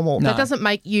not normal. No. That doesn't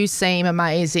make you seem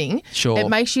amazing. Sure. It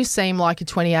makes you seem like a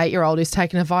 28-year-old who's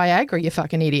taken a Viagra, you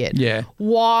fucking idiot. Yeah.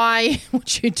 Why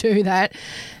would you do that?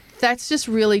 That's just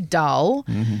really dull.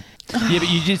 Yeah,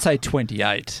 but you did say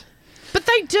 28. But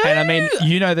they do. And I mean,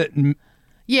 you know that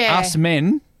us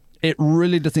men, it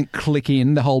really doesn't click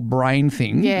in, the whole brain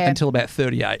thing, until about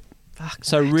 38.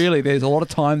 So really, there's a lot of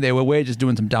time there where we're just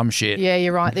doing some dumb shit. Yeah,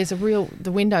 you're right.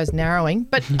 The window's narrowing.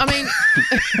 But I mean,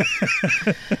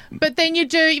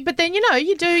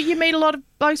 you meet a lot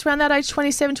of blokes around that age,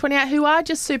 27, 28, who are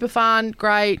just super fun,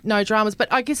 great, no dramas.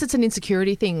 But I guess it's an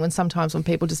insecurity thing when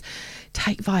people just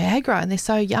take Viagra and they're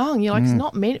so young. You're like, it's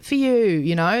not meant for you,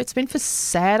 It's meant for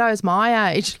saddos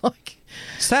my age. Like,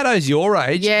 Saddo's your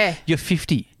age. Yeah. You're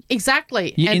 50.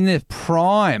 Exactly. You're in the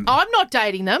prime. I'm not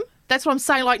dating them. That's what I'm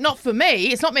saying. Like, not for me.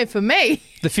 It's not meant for me.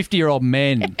 The 50-year-old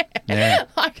men. Yeah.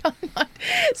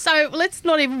 So let's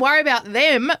not even worry about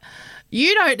them.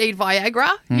 You don't need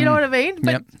Viagra. You know what I mean?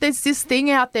 But there's this thing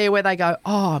out there where they go,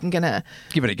 oh, I'm going to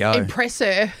give it a go. Impress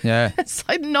her. Yeah. It's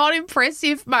like not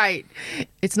impressive, mate.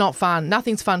 It's not fun.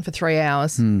 Nothing's fun for 3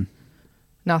 hours.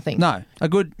 Nothing. No. A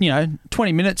good,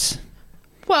 20 minutes.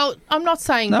 Well, I'm not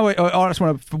saying... No, I just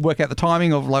want to work out the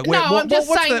timing of like... I'm just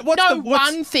saying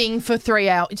one thing for 3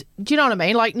 hours. Do you know what I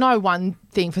mean? Like, no one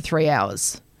thing for 3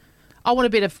 hours. I want a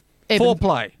bit of...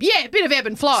 foreplay. Yeah, a bit of ebb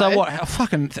and flow. So what?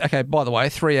 Okay, by the way,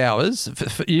 3 hours.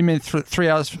 You mean 3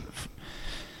 hours...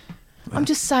 I'm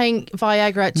just saying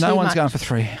Viagra too much. No one's going for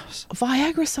 3 hours.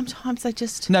 Viagra, sometimes they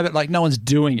just... No, but like no one's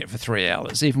doing it for 3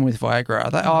 hours, even with Viagra,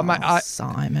 are they? Oh, mate,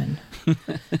 Simon.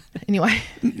 Anyway.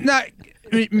 No...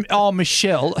 Oh,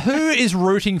 Michelle, who is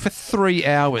rooting for 3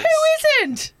 hours? Who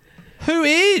isn't? Who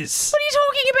is? What are you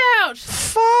talking about?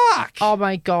 Fuck. Oh,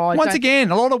 my God. Once again,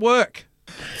 a lot of work.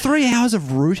 3 hours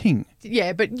of rooting.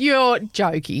 Yeah, but you're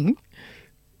joking.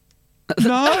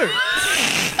 No.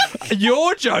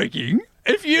 You're joking.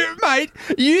 If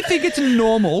you think it's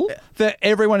normal that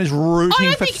everyone is rooting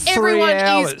for 3 hours. I don't think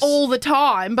everyone is all the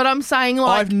time, but I'm saying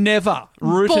like... I've never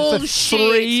rooted for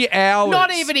 3 hours.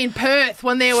 Not even in Perth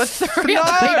when there were 3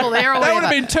 other people there or whatever. That would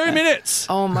have been 2 minutes.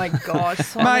 Oh, my God.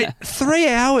 Mate, 3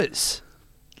 hours.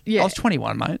 Yeah. I was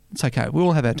 21, mate. It's okay. We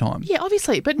all have our time. Yeah,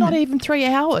 obviously, but not even 3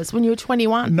 hours when you were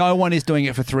 21. No one is doing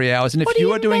it for 3 hours. And if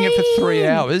you are doing it for 3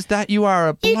 hours, that you are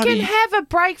a bloody... You can have a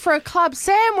break for a club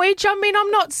sandwich. I mean, I'm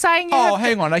not saying...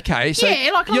 hang on. Okay. So yeah,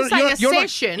 like I'm saying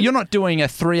session. You're not doing a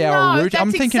 3 hour route.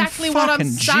 I'm thinking exactly what I'm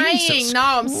saying. Jesus no,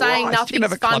 I'm saying Christ,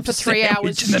 nothing's fun for 3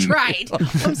 hours straight.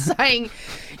 I'm saying...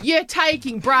 You're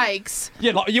taking breaks.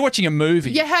 Yeah, like you're watching a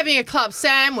movie. You're having a club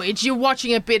sandwich. You're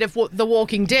watching a bit of The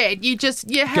Walking Dead. You're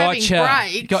having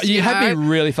breaks. You had me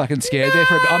really fucking scared there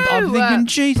for a bit. I'm thinking,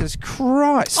 Jesus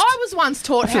Christ. I was once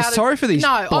taught I feel sorry for these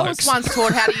blokes. I was once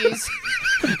taught how to use...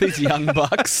 These young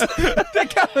bucks. They're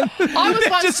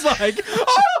just like,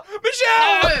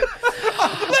 Michelle!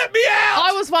 Let me out!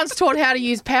 I was once taught how to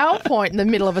use PowerPoint in the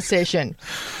middle of a session.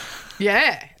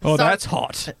 Yeah. Oh, so that's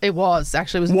hot. It was.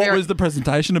 Actually, What was the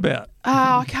presentation about?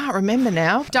 Oh, I can't remember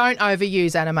now. Don't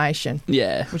overuse animation.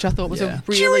 Yeah. Which I thought was a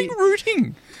really... During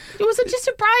rooting. It was just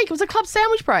a break. It was a club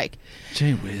sandwich break.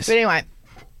 Gee whiz. But anyway,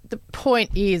 the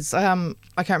point is, I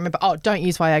can't remember. Oh, don't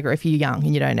use Viagra if you're young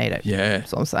and you don't need it. Yeah.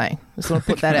 That's what I'm saying. Just want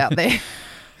to put that out there.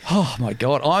 Oh, my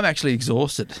God. I'm actually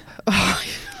exhausted.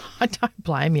 I don't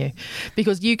blame you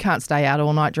because you can't stay out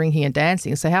all night drinking and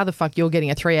dancing. So how the fuck you're getting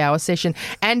a 3 hour session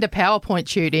and a PowerPoint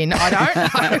shoot in? I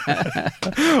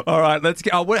don't know. All right, let's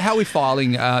go. How are we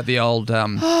filing the old...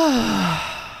 What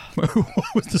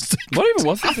was the secret? What even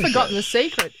was this? I've forgotten the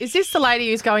secret. Is this the lady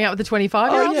who's going out with the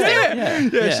 25-year-old?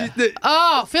 Yeah.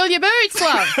 Oh, fill your boots,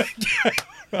 love.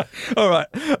 All right.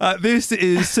 This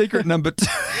is secret number 2.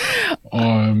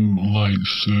 I'm late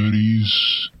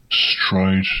 30s,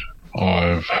 straight.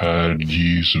 I've had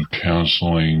years of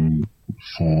counselling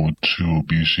for 2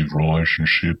 abusive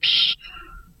relationships.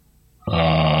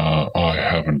 I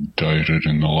haven't dated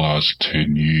in the last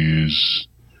 10 years.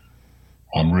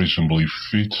 I'm reasonably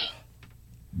fit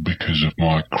because of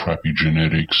my crappy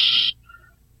genetics.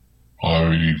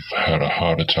 I've had a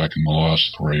heart attack in the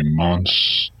last 3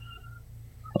 months.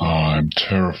 I'm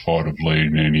terrified of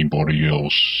letting anybody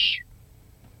else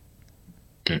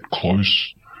get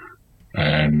close.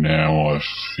 And now I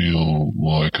feel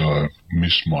like I've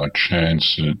missed my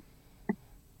chance at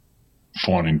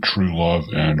finding true love,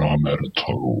 and I'm at a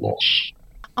total loss.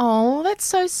 Oh, that's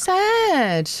so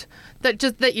sad.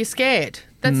 That you're scared.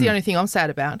 That's the only thing I'm sad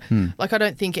about. Like, I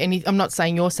don't think I'm not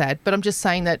saying you're sad, but I'm just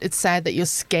saying that it's sad that you're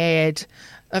scared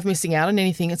of missing out on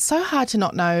anything. It's so hard to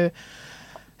not know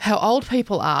how old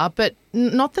people are, but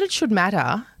not that it should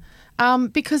matter,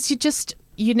 because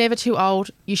you're never too old.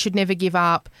 You should never give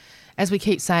up. As we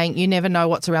keep saying, you never know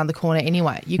what's around the corner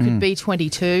anyway. You could be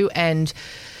 22 and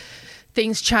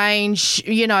things change,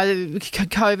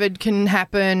 COVID can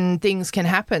happen, things can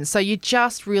happen. So you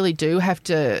just really do have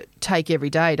to take every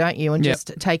day, don't you? And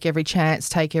just take every chance,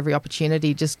 take every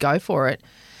opportunity, just go for it.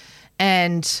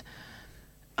 And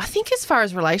I think as far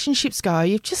as relationships go,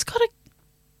 you've just got to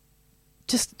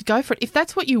just go for it. If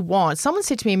that's what you want, someone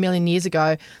said to me a million years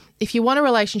ago, if you want a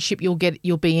relationship, you'll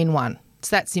be in one. It's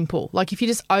that simple. Like, if you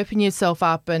just open yourself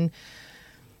up, and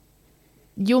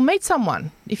you'll meet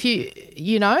someone. If you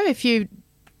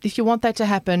want that to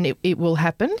happen, it will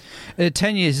happen.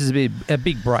 10 years is a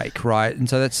big break, right? And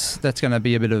so that's going to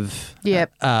be a bit of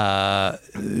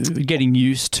getting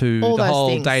used to all the whole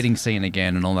things. Dating scene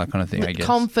again and all that kind of thing, I guess.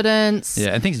 Confidence.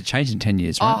 Yeah, and things have changed in 10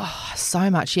 years, right? Oh, so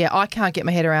much, yeah. I can't get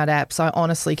my head around apps. I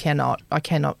honestly cannot.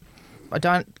 I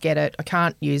don't get it. I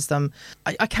can't use them.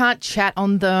 I can't chat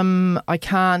on them. I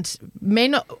can't.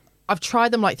 I've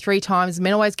tried them like 3 times.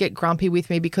 Men always get grumpy with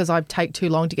me because I take too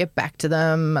long to get back to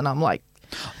them, and I'm like,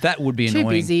 that would be annoying. Too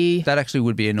busy. That actually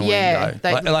would be annoying,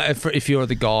 though. Like if you're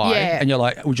the guy and you're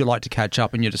like, would you like to catch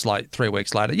up? And you're just like 3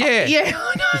 weeks later, yeah. Yeah,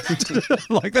 I know.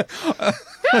 Like that.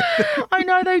 I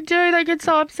know they do. They get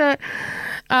so upset.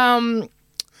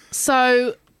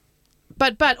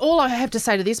 But all I have to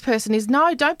say to this person is,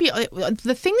 no, don't be.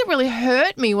 The thing that really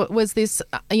hurt me was this,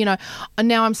 now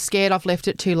I'm scared I've left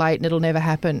it too late and it'll never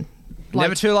happen.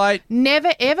 Never too late.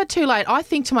 Never, ever too late. I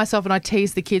think to myself, and I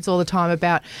tease the kids all the time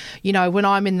about, when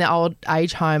I'm in the old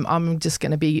age home, I'm just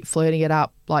going to be flirting it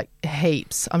up like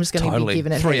heaps. I'm just going to be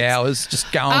giving it 3 heaps. hours,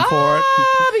 just going for it.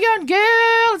 I'll be going,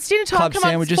 girl, it's dinner time. Club Come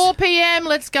sandwiches. on, it's 4 p.m.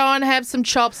 Let's go and have some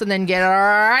chops and then get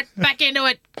right back into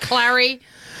it, Clary.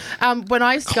 When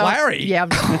I used to Clary? Yeah.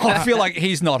 I feel like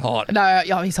he's not hot. No,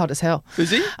 he's hot as hell. Is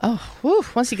he? Oh, whew,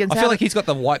 once he gets I feel like he's got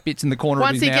the white bits in the corner of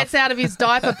his mouth. Once he gets out of his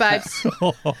diaper, babes.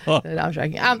 No, I'm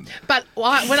joking. But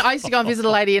when I used to go and visit a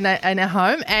lady in a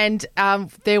home, and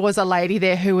there was a lady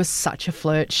there who was such a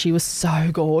flirt. She was so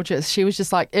gorgeous. She was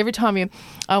just like, every time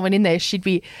I went in there, she'd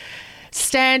be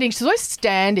standing. She was always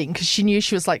standing because she knew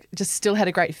she was like, just still had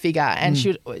a great figure, and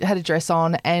she had a dress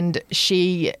on, and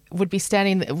she would be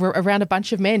standing around a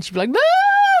bunch of men. She'd be like, no,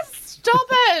 stop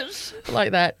it,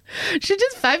 like that. She's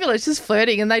just fabulous, just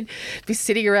flirting, and they'd be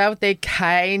sitting around with their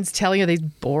canes telling her these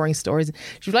boring stories.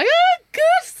 She'd be like, oh,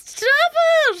 God, stop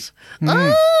it.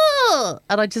 Oh.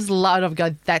 And I just loved it. I'd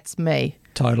go, that's me.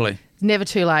 Totally. Never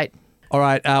too late. All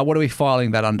right, what are we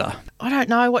filing that under? I don't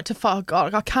know what to file.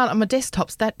 God, I can't. My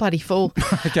desktop's that bloody full.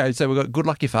 Okay, so we've got Good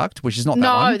Luck You Fucked, which is not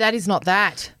that one. No, that is not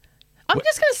that. I'm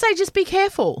just going to say, just be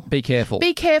careful. Be careful.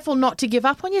 Be careful not to give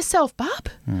up on yourself, bub.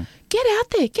 Get out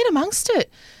there. Get amongst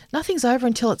it. Nothing's over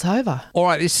until it's over. All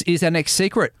right, this is our next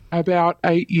secret. About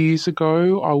 8 years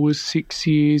ago, I was 6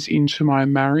 years into my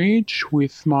marriage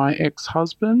with my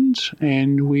ex-husband,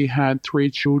 and we had 3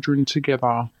 children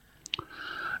together.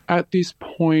 At this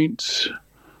point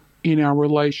in our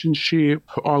relationship,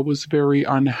 I was very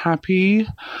unhappy.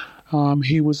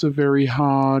 He was a very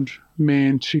hard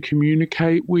man to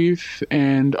communicate with,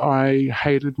 and I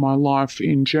hated my life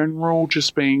in general,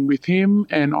 just being with him,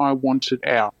 and I wanted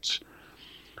out.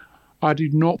 I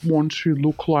did not want to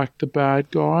look like the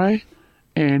bad guy,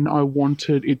 and I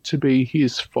wanted it to be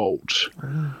his fault.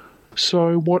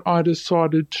 So what I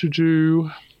decided to do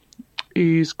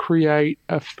is create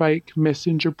a fake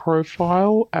messenger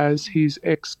profile as his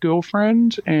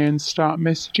ex-girlfriend and start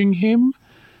messaging him.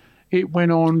 It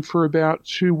went on for about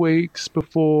 2 weeks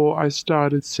before I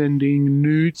started sending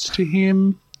nudes to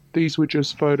him. These were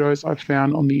just photos I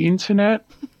found on the internet,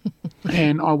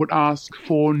 and I would ask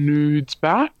for nudes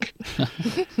back.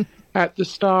 At the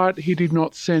start, he did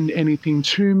not send anything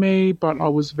to me, but I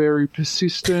was very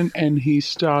persistent and he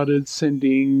started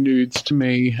sending nudes to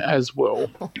me as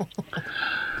well.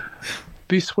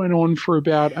 This went on for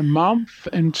about a month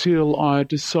until I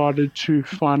decided to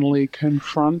finally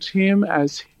confront him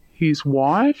as his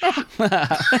wife.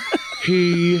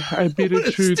 He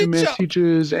admitted to the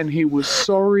messages and he was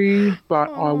sorry,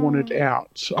 but I wanted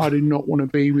out. I did not want to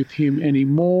be with him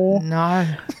anymore. No.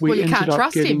 We ended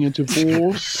up getting a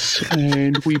divorce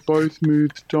and we both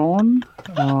moved on,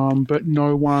 but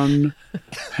no one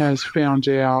has found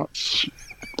out.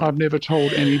 I've never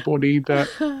told anybody that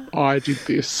I did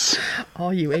this. Oh,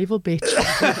 you evil bitch.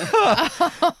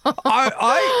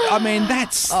 I mean,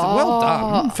 that's well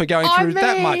done for going through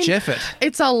that much effort.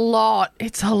 It's a lot.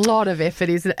 It's a lot of effort,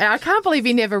 isn't it? I can't believe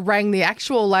he never rang the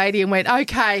actual lady and went,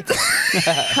 okay,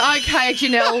 okay,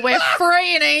 Janelle, we're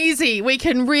free and easy. We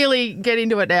can really get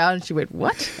into it now. And she went,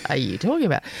 what are you talking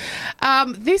about?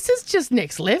 This is just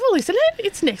next level, isn't it?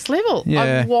 It's next level.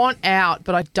 Yeah. I want out,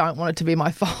 but I don't want it to be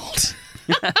my fault.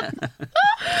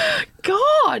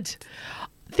 God,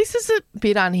 this is a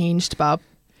bit unhinged, bub.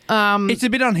 It's a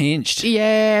bit unhinged.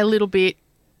 Yeah, a little bit.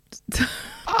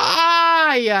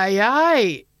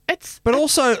 Ay. But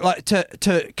also, like,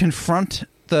 to confront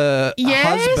the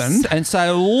husband and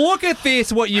say, look at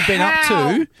this, what you've been up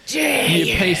to,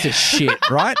 you piece of shit,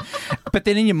 right? But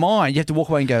then in your mind, you have to walk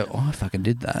away and go, oh, I fucking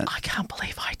did that. I can't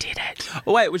believe I did it.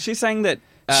 Wait, was she saying that...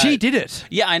 she did it.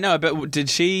 Yeah, I know, but did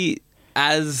she...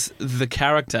 as the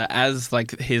character, as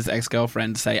like his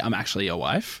ex-girlfriend, say, I'm actually your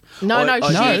wife? No,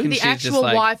 the she's actual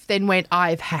just wife then went,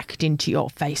 I've hacked into your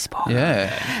Facebook.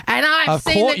 Yeah. And I've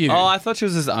seen caught it. you. Oh, I thought she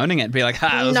was just owning it, be like,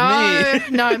 ha, it was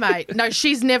me. No, mate. No,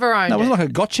 she's never owned That was it. like a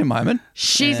gotcha moment.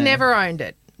 She's never owned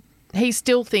it. He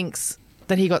still thinks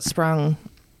that he got sprung.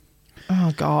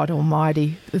 Oh, God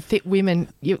almighty. Women,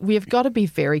 we've got to be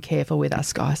very careful with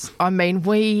us, guys. I mean,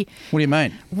 What do you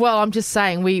mean? Well, I'm just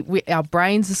saying, our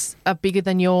brains are bigger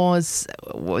than yours.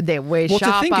 We're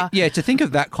sharper. To think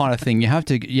of that kind of thing, you have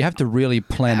to really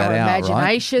plan that out, right? Our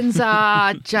imaginations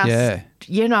are just,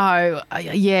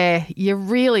 you're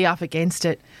really up against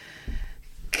it.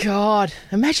 God,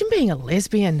 imagine being a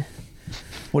lesbian.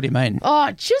 What do you mean?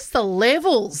 Oh, just the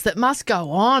levels that must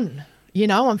go on. You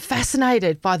know, I'm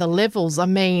fascinated by the levels. I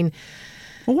mean,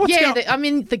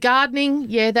 the gardening,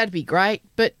 that'd be great.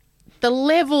 But the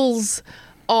levels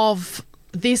of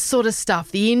this sort of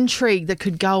stuff, the intrigue that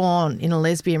could go on in a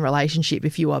lesbian relationship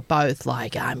if you are both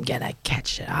like, I'm going to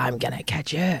catch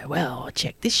her. Well,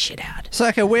 check this shit out. So,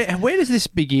 okay, where does this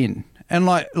begin? And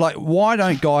like, why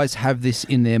don't guys have this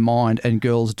in their mind and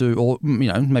girls do, or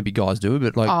maybe guys do,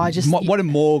 but like, why do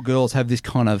more girls have this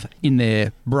kind of in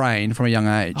their brain from a young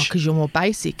age? Oh, because you're more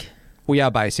basic. We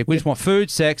are basic. We just want food,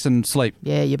 sex, and sleep.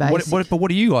 Yeah, you're basic. But what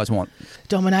do you guys want?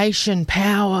 Domination,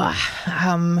 power.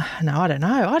 No, I don't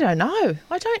know.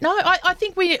 I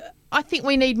think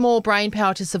we need more brain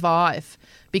power to survive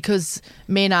because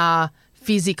men are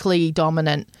physically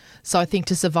dominant. So I think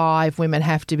to survive, women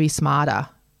have to be smarter.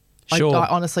 Sure. I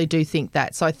honestly do think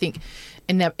that. So I think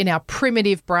in our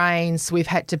primitive brains, we've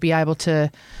had to be able to.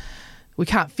 We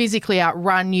can't physically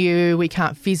outrun you. We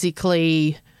can't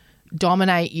physically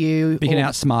dominate you. We can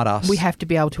outsmart us. We have to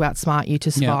be able to outsmart you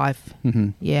to survive. Yeah. Mm-hmm.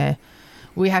 Yeah.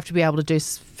 We have to be able to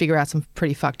figure out some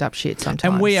pretty fucked up shit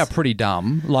sometimes. And we are pretty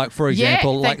dumb. Like, for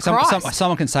example, like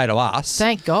someone can say to us,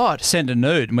 thank God, send a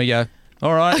nude, and we go,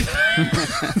 all right.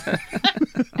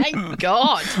 Thank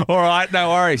God. All right, no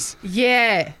worries.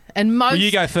 Yeah. And most... Well,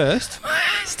 you go first.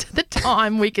 Most of the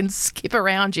time we can skip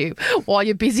around you while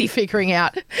you're busy figuring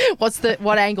out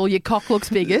what angle your cock looks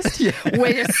biggest. Yeah.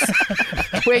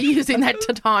 We're using that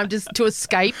time just to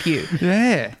escape you.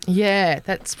 Yeah. Yeah,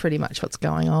 that's pretty much what's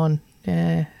going on.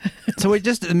 Yeah. So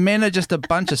men are just a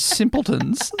bunch of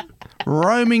simpletons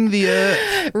roaming the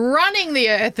earth. Running the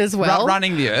earth as well.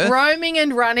 Running the earth. Roaming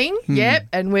and running, yep.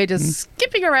 And we're just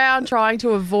skipping around trying to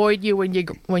avoid you when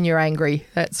you're angry.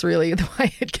 That's really the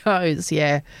way it goes,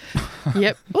 yeah.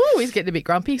 Yep. Ooh, he's getting a bit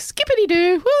grumpy.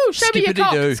 Skippity-doo. Woo, show me your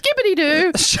cock. Skippity-doo.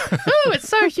 Ooh, it's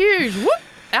so huge. Whoop.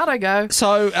 Out I go.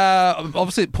 So,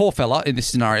 obviously, poor fella in this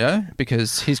scenario,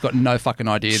 because he's got no fucking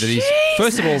idea that he's...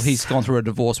 First of all, he's gone through a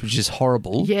divorce, which is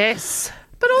horrible. Yes.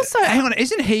 But also... Hang on,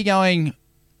 isn't he going...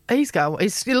 He's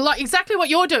like exactly what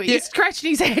you're doing. Yeah. He's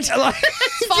scratching his head. It's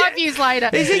 5 years later.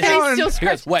 Is he going... He's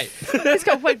still wait. He's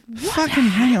going, wait, what fucking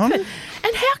hang on.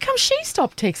 And how come she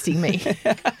stopped texting me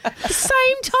at the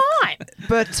same time?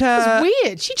 But... It's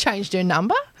weird. She changed her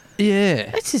number. Yeah.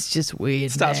 This is just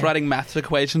weird. Starts writing maths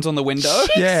equations on the window.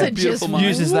 Chicks are just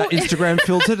uses that Instagram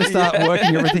filter to start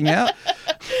working everything out.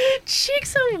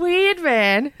 Chicks are weird,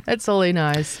 man. That's all he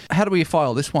knows. How do we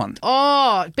file this one?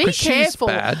 Oh, be 'Cause she's careful.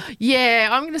 bad. Yeah,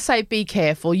 I'm going to say be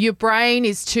careful. Your brain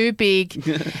is too big.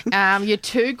 You're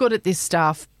too good at this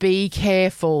stuff. Be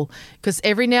careful. Because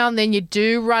every now and then you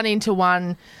do run into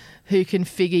one who can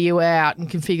figure you out and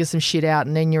can figure some shit out,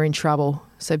 and then you're in trouble.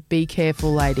 So be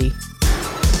careful, lady.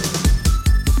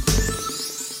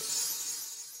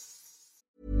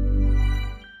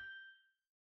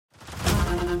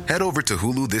 Head over to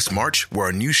Hulu this March, where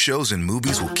our new shows and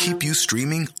movies will keep you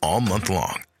streaming all month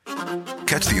long.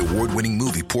 Catch the award-winning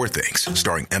movie Poor Things,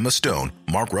 starring Emma Stone,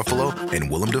 Mark Ruffalo,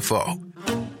 and Willem Dafoe.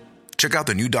 Check out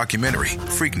the new documentary,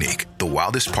 Freaknik, The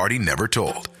Wildest Party Never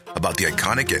Told, about the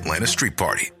iconic Atlanta street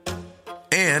party.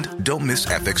 And don't miss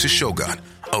FX's Shogun,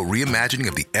 a reimagining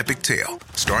of the epic tale,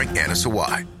 starring Anna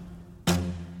Sawai.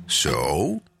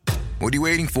 So, what are you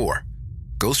waiting for?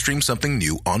 Go stream something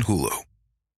new on Hulu.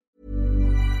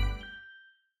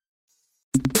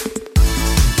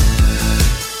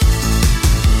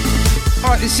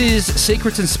 All right, this is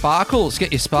Secrets and Sparkles.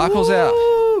 Get your sparkles out.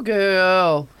 Ooh,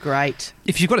 girl. Great.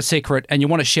 If you've got a secret and you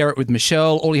want to share it with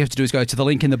Michelle, all you have to do is go to the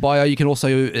link in the bio. You can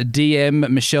also DM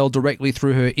Michelle directly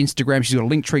through her Instagram. She's got a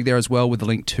link tree there as well with the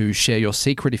link to share your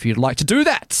secret if you'd like to do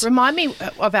that. Remind me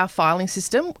of our filing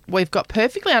system. We've got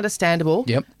perfectly understandable.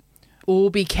 Yep.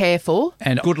 All be careful.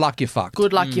 And good luck, you fucked.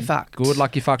 Good luck, you fucked. Good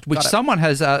luck, you fucked. Which someone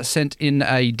has sent in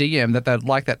a DM that they'd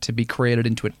like that to be created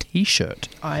into a T-shirt.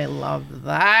 I love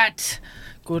that.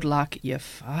 Good luck, you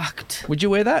fucked. Would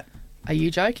you wear that? Are you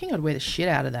joking? I'd wear the shit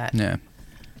out of that. Yeah.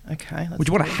 Okay. Would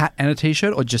you want a hat and a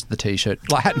T-shirt or just the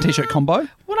T-shirt? Like hat and T-shirt combo?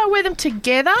 Would I wear them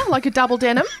together, like a double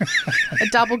denim? A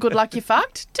double good luck, you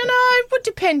fucked? Don't know. Would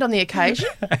depend on the occasion.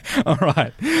 All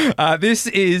right. This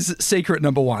is secret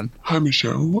number one. Hi,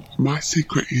 Michelle. My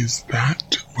secret is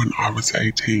that when I was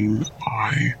 18,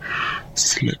 I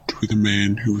slept with a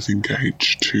man who was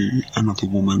engaged to another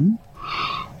woman.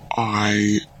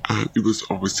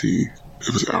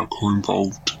 It was alcohol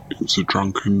involved. It was a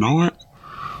drunken night.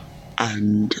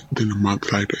 And then a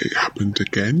month later, it happened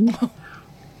again.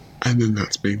 And then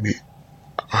that's been it.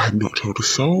 I have not told a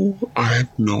soul. I have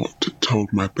not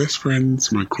told my best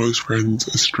friends, my close friends,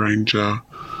 a stranger.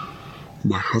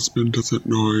 My husband doesn't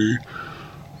know.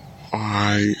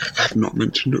 I have not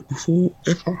mentioned it before,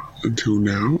 ever, until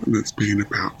now. And it's been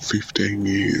about 15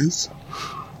 years.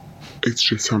 It's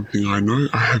just something I know.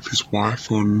 I have his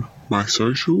wife on my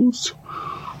socials.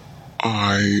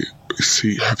 I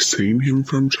have seen him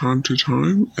from time to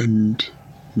time, and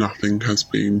nothing's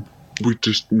been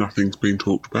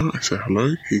talked about. I say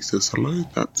hello, he says hello,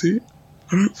 that's it.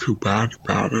 I don't feel bad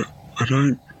about it.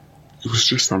 It was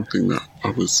just something that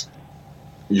I was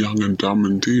young and dumb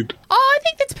and did. Oh, I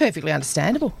think that's perfectly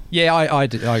understandable. Yeah, I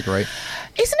agree.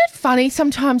 Isn't it funny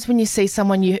sometimes when you see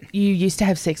someone you used to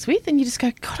have sex with and you just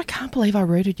go, God, I can't believe I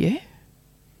rooted you?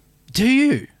 Do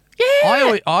you?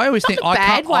 Yeah. I always think I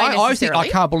can't. I always think I necessarily.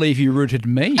 can't believe you rooted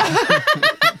me. No, I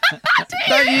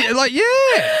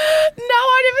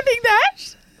never think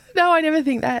that. No, I never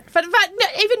think that. But no,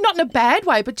 even not in a bad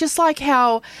way, but just like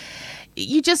how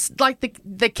you just like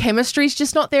the chemistry's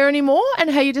just not there anymore, and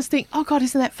how you just think, oh God,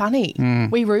 isn't that funny?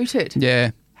 We rooted.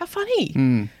 Yeah. How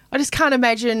funny. I just can't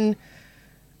imagine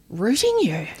rooting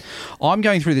you. I'm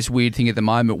going through this weird thing at the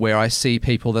moment where I see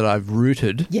people that I've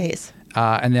rooted. Yes.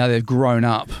 And now they've grown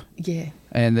up. Yeah.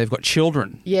 And they've got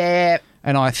children. Yeah.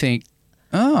 And I think,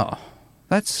 oh,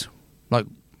 that's like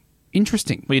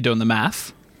interesting. Were you doing the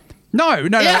math? No.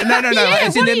 Yeah,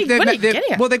 As in what are you getting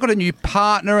at? well, they've got a new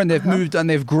partner and they've moved and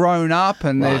they've grown up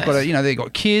and they've got they've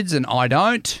got kids and I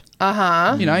don't.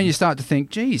 And you start to think,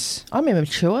 geez, I'm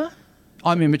immature.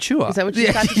 I'm immature. Is that what you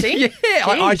start to think? Yeah,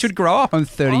 I should grow up. I'm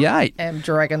 38. I am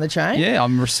dragging the chain. Yeah,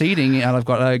 I'm receding and I've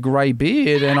got a grey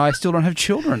beard and I still don't have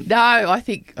children. No, I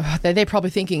think they're probably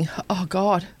thinking, oh,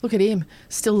 God, look at him,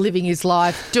 still living his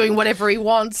life, doing whatever he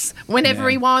wants, whenever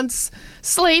he wants,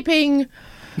 sleeping.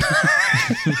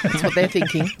 That's what they're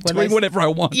thinking. Doing whatever I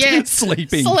want. Yeah.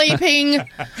 Sleeping.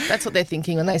 That's what they're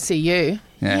thinking when they see you.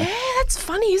 Yeah. That's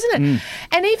funny, isn't it?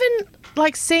 And even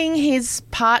like seeing his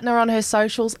partner on her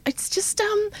socials, it's just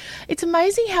it's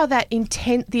amazing how that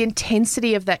the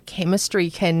intensity of that chemistry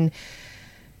can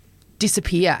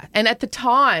disappear. And at the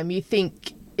time, you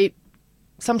think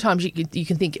sometimes you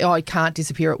can think, oh, it can't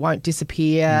disappear, it won't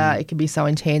disappear, it can be so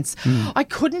intense. I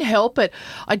couldn't help it.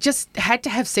 I just had to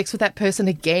have sex with that person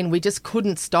again. We just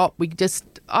couldn't stop. I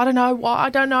don't know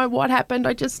what happened.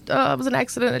 It was an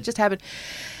accident. It just happened.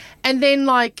 And then,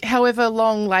 like, however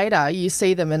long later, you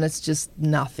see them and it's just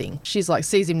nothing. She's like,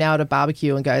 sees him now at a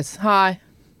barbecue and goes, hi.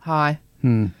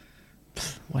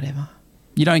 Whatever.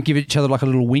 You don't give each other like a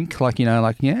little wink, like,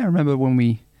 yeah, remember when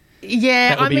we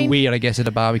Yeah, That would be weird, I guess, at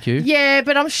a barbecue. Yeah,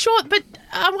 but I'm sure. But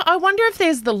I wonder if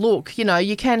there's the look. You know,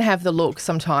 you can have the look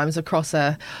sometimes across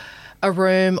a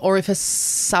room, or if a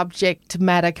subject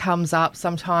matter comes up,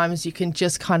 sometimes you can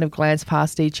just kind of glance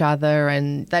past each other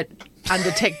and that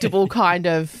undetectable kind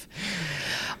of...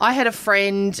 I had a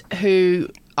friend who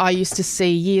I used to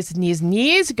see years and years and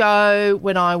years ago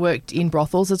when I worked in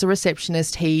brothels as a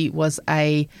receptionist. He was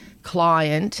a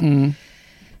client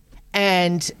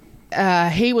and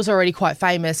he was already quite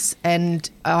famous and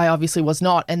I obviously was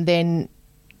not. And then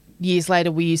years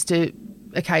later we used to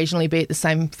occasionally be at the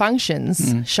same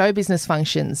functions, show business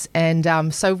functions. And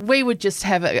so we would just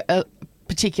have a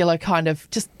particular kind of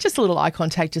just a little eye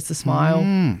contact, just a smile.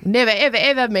 Never, ever,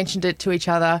 ever mentioned it to each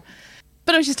other.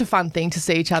 But it was just a fun thing to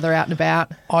see each other out and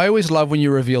about. I always love when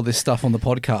you reveal this stuff on the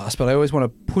podcast, but I always want to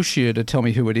push you to tell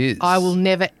me who it is. I will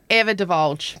never, ever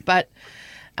divulge, but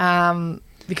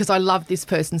because I love this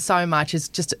person so much. It's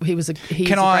just he's a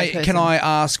great person. Can I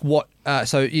ask what?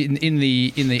 So in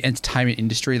the entertainment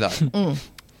industry, though.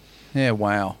 Yeah.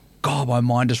 Wow. God, my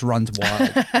mind just runs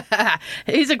wild.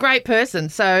 He's a great person.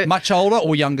 So much older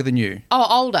or younger than you? Oh,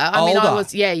 older. I mean, I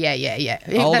was. Yeah.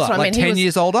 Older, that's what I mean. 10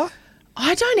 years older.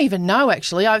 I don't even know,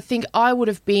 actually. I think I would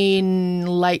have been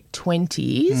late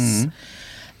 20s.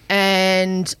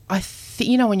 And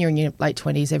you know, when you're in your late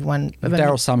 20s, everyone...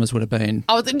 Daryl Summers would have been.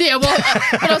 Oh, yeah, well,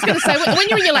 but I was going to say, when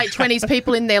you're in your late 20s,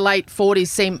 people in their late 40s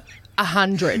seem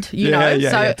 100, you know?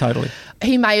 Yeah, totally.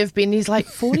 He may have been in his late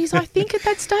 40s, I think, at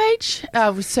that stage.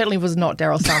 Certainly was not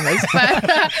Daryl Summers.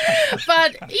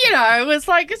 But, you know, it was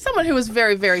like someone who was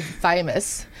very, very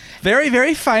famous. Very,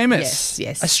 very famous.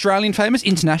 Yes. Australian famous,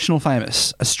 international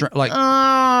famous. Hard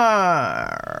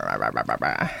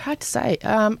to say.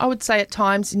 I would say at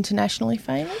times internationally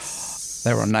famous.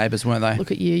 They were on Neighbours, weren't they?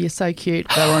 Look at you, you're so cute.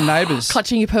 They were on Neighbours.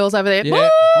 Clutching your pearls over there. Yeah.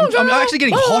 Oh, I'm actually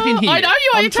getting hot in here. I know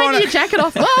you are. You're taking your jacket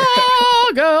off.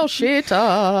 Oh, girl, shit.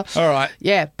 All right.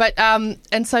 Yeah, but,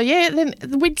 and so, yeah, then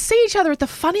we'd see each other at the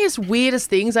funniest, weirdest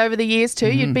things over the years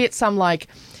too. You'd be at some, like,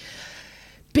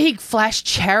 big flash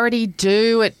charity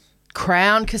do at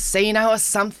Crown Casino or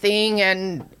something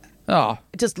and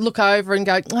just look over and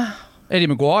go, Eddie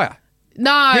Maguire.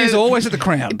 No. He's always at the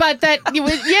Crown. But you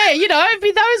know, it'd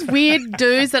be those weird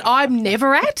dudes that I'm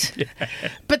never at. Yeah.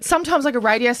 But sometimes like a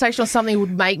radio station or something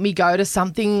would make me go to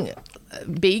something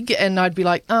big and I'd be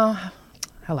like, oh,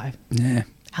 hello. Yeah.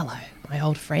 Hello, my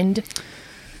old friend.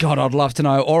 God, I'd love to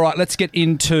know. All right, let's get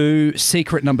into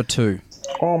secret number 2.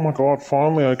 Oh my God,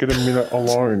 finally I get a minute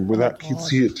alone without kids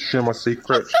here to share my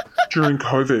secret. During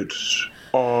COVID,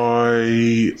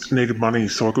 I needed money,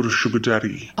 so I got a sugar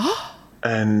daddy. Oh.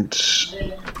 And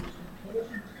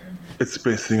it's the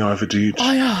best thing I ever did.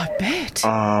 Oh, yeah, I bet.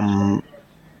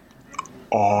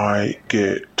 I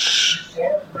get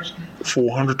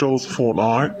 $400 a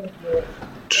fortnight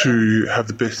to have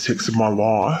the best sex of my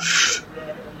life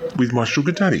with my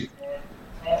sugar daddy.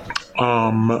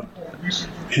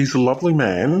 He's a lovely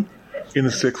man in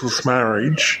a sexless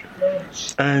marriage,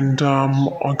 and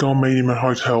I go and meet him at a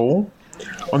hotel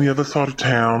on the other side of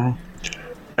town,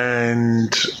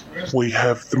 and we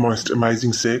have the most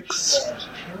amazing sex,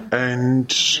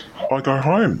 and I go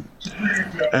home,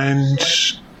 and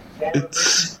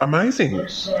it's amazing.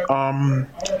 I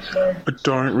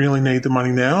don't really need the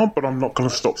money now, but I'm not going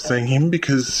to stop seeing him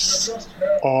because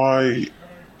I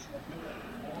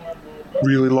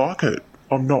really like it.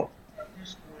 I'm not,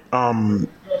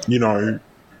 you know,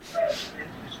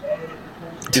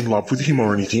 in love with him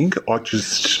or anything. I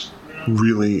just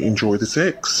really enjoy the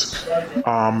sex.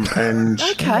 And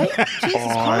okay.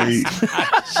 I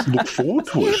look forward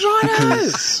to it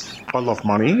because I love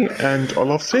money and I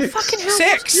love sex. Fucking hell,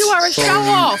 sex! You are a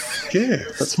show-off. Yeah,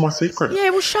 that's my secret. Yeah,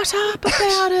 well, shut up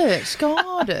about it.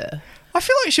 God. I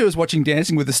feel like she was watching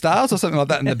Dancing with the Stars or something like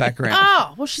that in the background.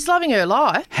 Oh, well, she's loving her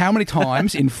life. How many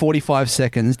times in 45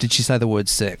 seconds did she say the word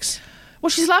sex? Well,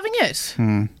 she's loving it.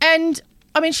 And,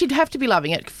 I mean, she'd have to be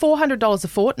loving it. $400 a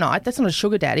fortnight, that's not a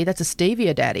sugar daddy, that's a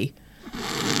stevia daddy.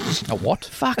 A what?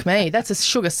 Fuck me, that's a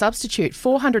sugar substitute.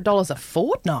 $400 a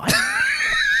fortnight?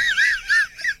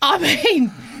 I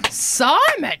mean,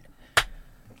 Simon,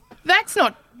 that's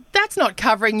not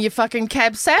covering your fucking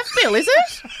cab sav bill, is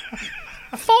it?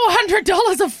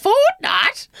 $400 a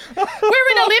fortnight? We're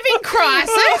in a living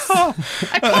crisis.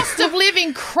 A cost of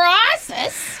living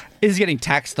crisis. Is getting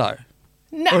taxed though?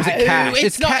 No, or is it cash?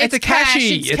 It's not. It's a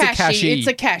cashy. It's a cashy. It's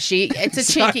a cashy. It's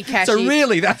a cheeky cashy. So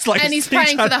really, that's like. And he's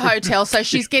paying for the hotel, so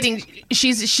she's getting.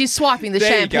 She's swiping the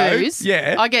shampoos.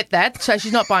 Yeah, I get that. So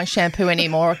she's not buying shampoo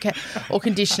anymore or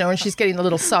conditioner, and she's getting the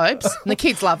little soaps. And the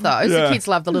kids love those. Yeah. The kids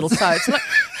love the little soaps. Like,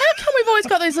 how come we've always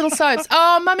got these little soaps?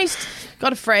 Oh, mummy's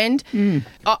got a friend.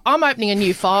 I'm opening a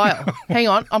new file. Hang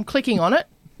on, I'm clicking on it.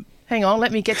 Hang on,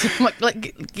 let me get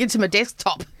to my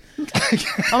desktop.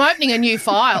 I'm opening a new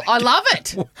file. I love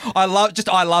it. I love it.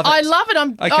 I love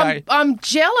it. I'm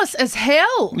jealous as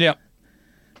hell. Yeah.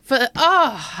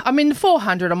 The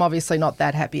 400 I'm obviously not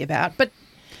that happy about, but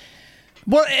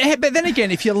but then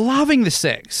again, if you're loving the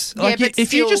sex,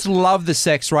 if you just love the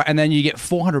sex, right, and then you get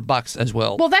 $400 as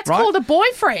well. Well, that's right? called a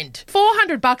boyfriend.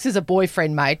 $400 is a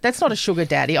boyfriend, mate. That's not a sugar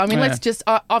daddy. I mean, let's just.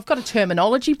 I've got a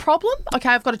terminology problem. Okay,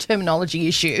 I've got a terminology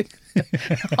issue.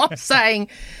 I'm saying,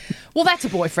 well, that's a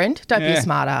boyfriend. Don't be a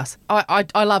smart ass.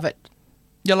 I love it.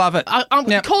 You love it. Call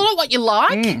it what you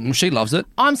like. She loves it.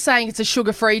 I'm saying it's a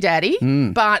sugar-free daddy,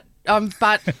 but I'm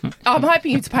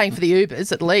hoping it's paying for the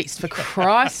Ubers at least, for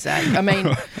Christ's sake. I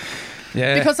mean,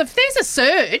 because if there's a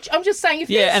surge, I'm just saying if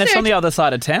there's and it's on the other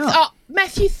side of town. Oh,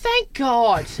 Matthew, thank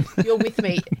God you're with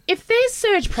me. If there's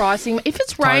surge pricing, if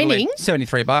it's raining,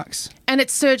 $73, and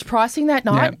it's surge pricing that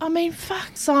night, I mean,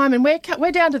 fuck, Simon,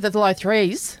 we're down to the low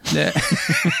threes. Yeah.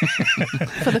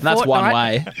 For the That's fortnight. one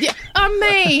way. Yeah, I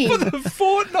mean, For the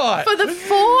fortnight. For the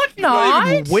fortnight. Not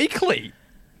even weekly.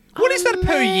 What is that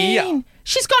per year?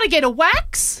 She's got to get a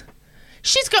wax.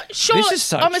 She's got. Sure, This is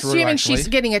so I'm true, assuming actually. she's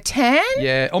getting a tan.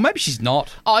 Yeah, or maybe she's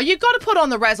not. Oh, you've got to put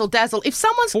on the razzle dazzle. If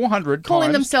someone's 400 calling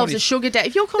times themselves 20 a sugar daddy,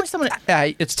 if you're calling someone,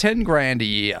 Hey, it's $10,000 a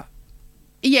year.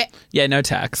 yeah, No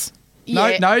tax.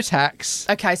 No tax.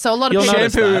 Okay, so a lot of You'll people,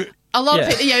 notice that. a lot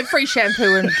of people, free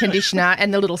shampoo and conditioner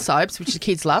and the little soaps, which the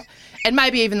kids love, and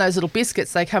maybe even those little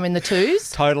biscuits. They come in the twos.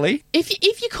 Totally.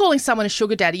 If you're calling someone a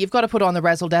sugar daddy, you've got to put on the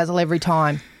razzle dazzle every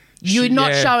time. You're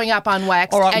not showing up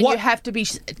unwaxed, and you have to be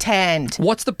tanned.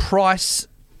 What's the price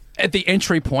at the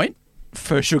entry point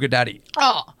for a sugar daddy?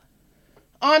 Oh,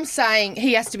 I'm saying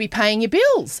he has to be paying your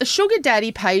bills. A sugar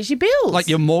daddy pays your bills. Like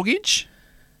your mortgage?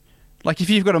 Like if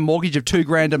you've got a mortgage of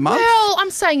 $2,000 a month? Well, I'm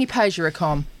saying he pays your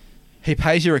accom. He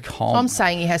pays your accom. I'm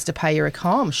saying he has to pay your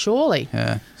accom, surely.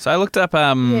 Yeah. So I looked up.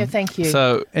 Yeah, thank you.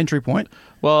 So entry point.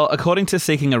 Well, according to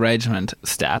Seeking Arrangement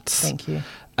stats, thank you.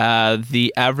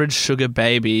 The average sugar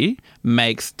baby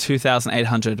makes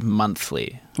 $2,800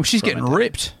 monthly. Well, she's getting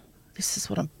ripped. This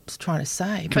is what I'm trying to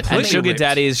say. And sugar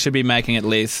daddies should be making at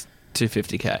least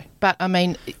 $250K. But I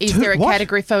mean, is there a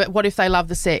category for what if they love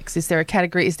the sex? Is there a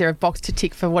category? Is there a box to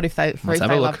tick for what if they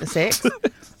love the sex?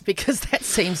 Because that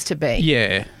seems to be.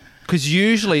 Yeah. Because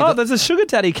usually... there's a sugar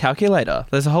daddy calculator.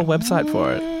 There's a whole website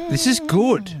for it. This is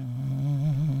good.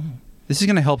 This is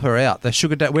going to help her out. The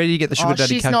sugar daddy. Where do you get the sugar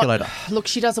daddy calculator? Look,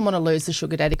 she doesn't want to lose the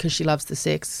sugar daddy because she loves the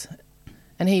sex,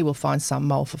 and he will find some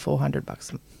mole for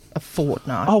 $400 a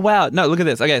fortnight. Oh wow! No, look at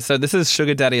this. Okay, so this is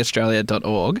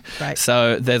sugardaddyaustralia.org. Right.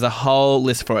 So there's a whole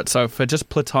list for it. So for just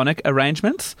platonic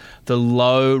arrangements, the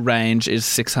low range is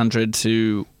 600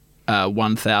 to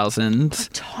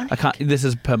 1,000. I can't. This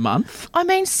is per month. I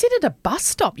mean, sit at a bus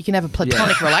stop. You can have a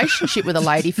platonic relationship with a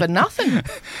lady for nothing.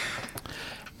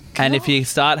 And if you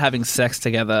start having sex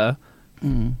together,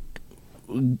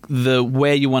 the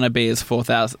where you want to be is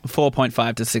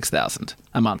 4.5 to 6,000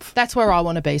 a month. That's where I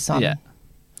want to be, Simon. Yeah.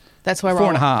 That's where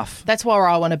 4.5. That's where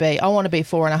I want to be. I want to be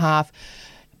 4.5.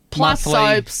 Plus monthly.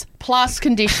 Soaps, plus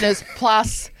conditioners,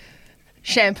 plus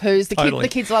shampoos. The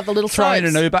kids love the little Throw in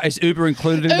soaps. an Uber. Is Uber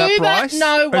included in that price?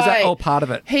 No way. Or is that all part of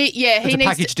it? It's a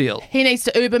package deal. He needs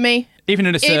to Uber me. Even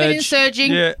in a surge. Even in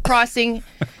surging pricing.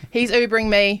 He's Ubering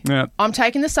me. Yeah. I'm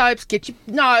taking the soaps.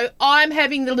 No, I'm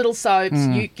having the little soaps.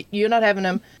 You're not having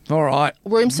them. All right.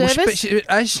 Room service?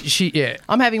 Yeah.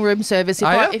 I'm having room service. If Are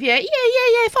I you?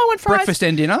 If I want fries. Breakfast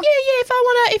and dinner? Yeah. If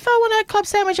I want a club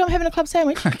sandwich, I'm having a club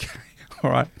sandwich. Okay.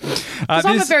 All right. Because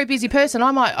I'm a very busy person.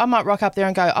 I might rock up there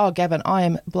and go, oh, Gavin, I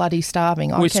am bloody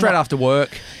starving. We're straight after work.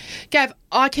 Gav,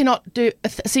 I cannot do a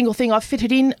single thing. I've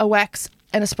fitted in a wax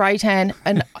and a spray tan,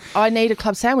 and I need a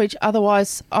club sandwich.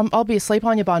 Otherwise, I'll be asleep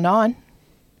on you by 9.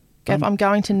 Gav, I'm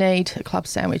going to need a club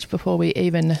sandwich before we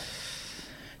even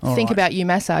think about you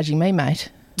massaging me, mate.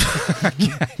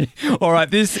 Okay. All right.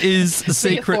 This is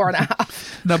secret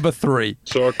 4.5. number 3.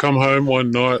 So I come home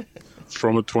one night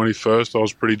from a 21st. I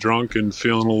was pretty drunk and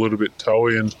feeling a little bit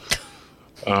toey, and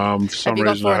for some you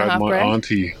got reason I had 4.5 my grand?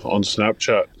 auntie on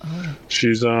Snapchat. Oh.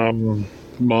 She's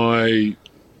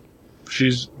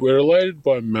we're related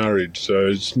by marriage, so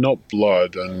it's not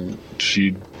blood, and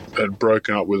she had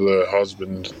broken up with her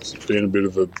husband. It's been a bit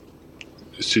of a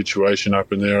situation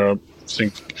up in there. I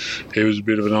think he was a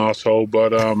bit of an asshole,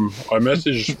 but I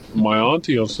messaged my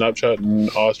auntie on Snapchat and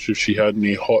asked her if she had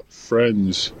any hot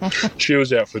friends. She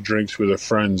was out for drinks with her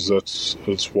friends. That's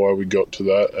why we got to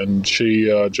that, and she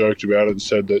joked about it and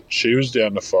said that she was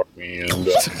down to fuck me, and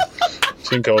I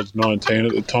think I was 19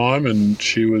 at the time, and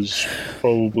she was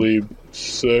probably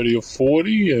 30 or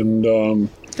 40,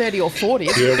 and 30 or 40?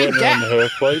 yeah, Big went gap. round to her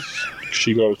place.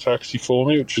 She got a taxi for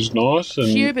me, which is nice. And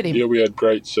Hubert him. yeah, we had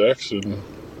great sex, and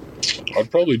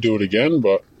I'd probably do it again,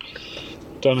 but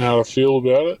don't know how to feel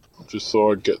about it. Just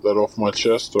thought I'd get that off my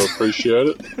chest. I appreciate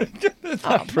it.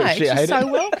 Oh, mate, you're so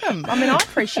welcome. I mean, I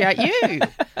appreciate you.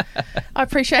 I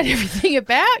appreciate everything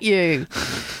about you.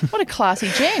 What a classy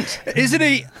gent. Isn't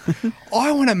he?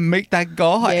 I want to meet that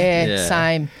guy. Yeah.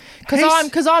 Same.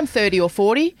 Because I'm 30 or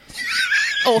 40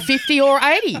 or 50 or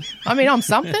 80. I mean, I'm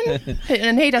something.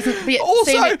 And he doesn't...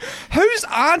 Also, whose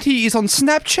auntie is on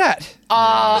Snapchat?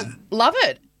 Love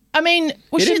it. I mean...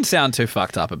 He didn't sound too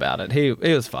fucked up about it. He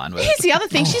was fine with Here's it. the other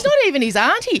thing. She's not even his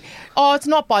auntie. Oh, it's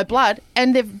not by blood.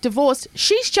 And they've divorced.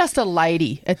 She's just a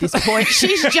lady at this point.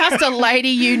 She's just a lady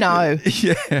you know.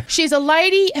 Yeah. She's a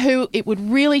lady who it would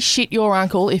really shit your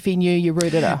uncle if he knew you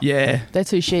rooted her. Yeah.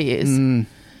 That's who she is. And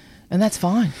that's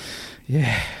fine.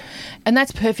 Yeah. And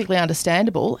that's perfectly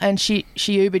understandable. And she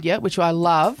Ubered you, which I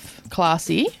love,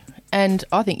 classy. And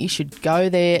I think you should go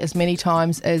there as many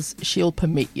times as she'll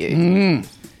permit you.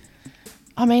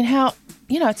 I mean,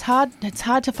 it's hard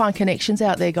to find connections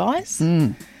out there, guys.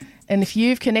 And if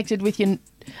you've connected with your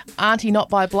auntie not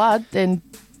by blood, then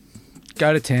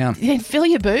Go to town. then fill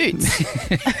your boots.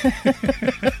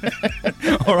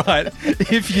 All right.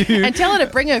 If you And tell her to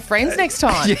bring her friends next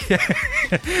time.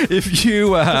 if you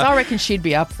 'Cause I reckon she'd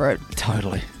be up for it.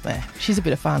 totally. Yeah, she's a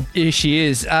bit of fun. Here she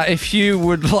is. If you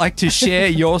would like to share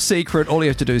your secret, all you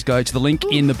have to do is go to the link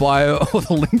in the bio or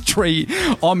the link tree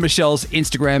on Michelle's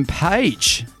Instagram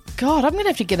page. God, I'm going to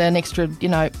have to get an extra,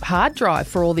 hard drive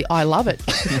for all the I love it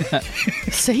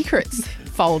secrets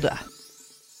folder.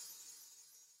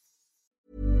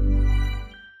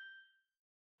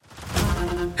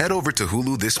 Head over to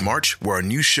Hulu this March, where our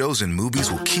new shows and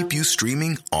movies will keep you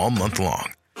streaming all month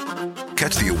long.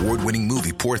 Catch the award-winning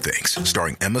movie Poor Things,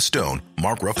 starring Emma Stone,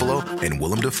 Mark Ruffalo, and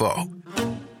Willem Dafoe.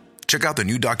 Check out the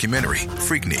new documentary,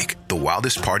 Freaknik, The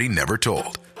Wildest Party Never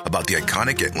Told, about the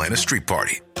iconic Atlanta street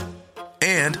party.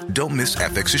 And don't miss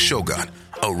FX's Shogun,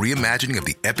 a reimagining of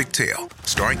the epic tale,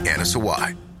 starring Anna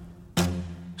Sawai.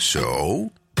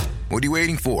 So, what are you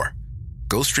waiting for?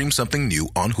 Go stream something new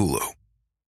on Hulu.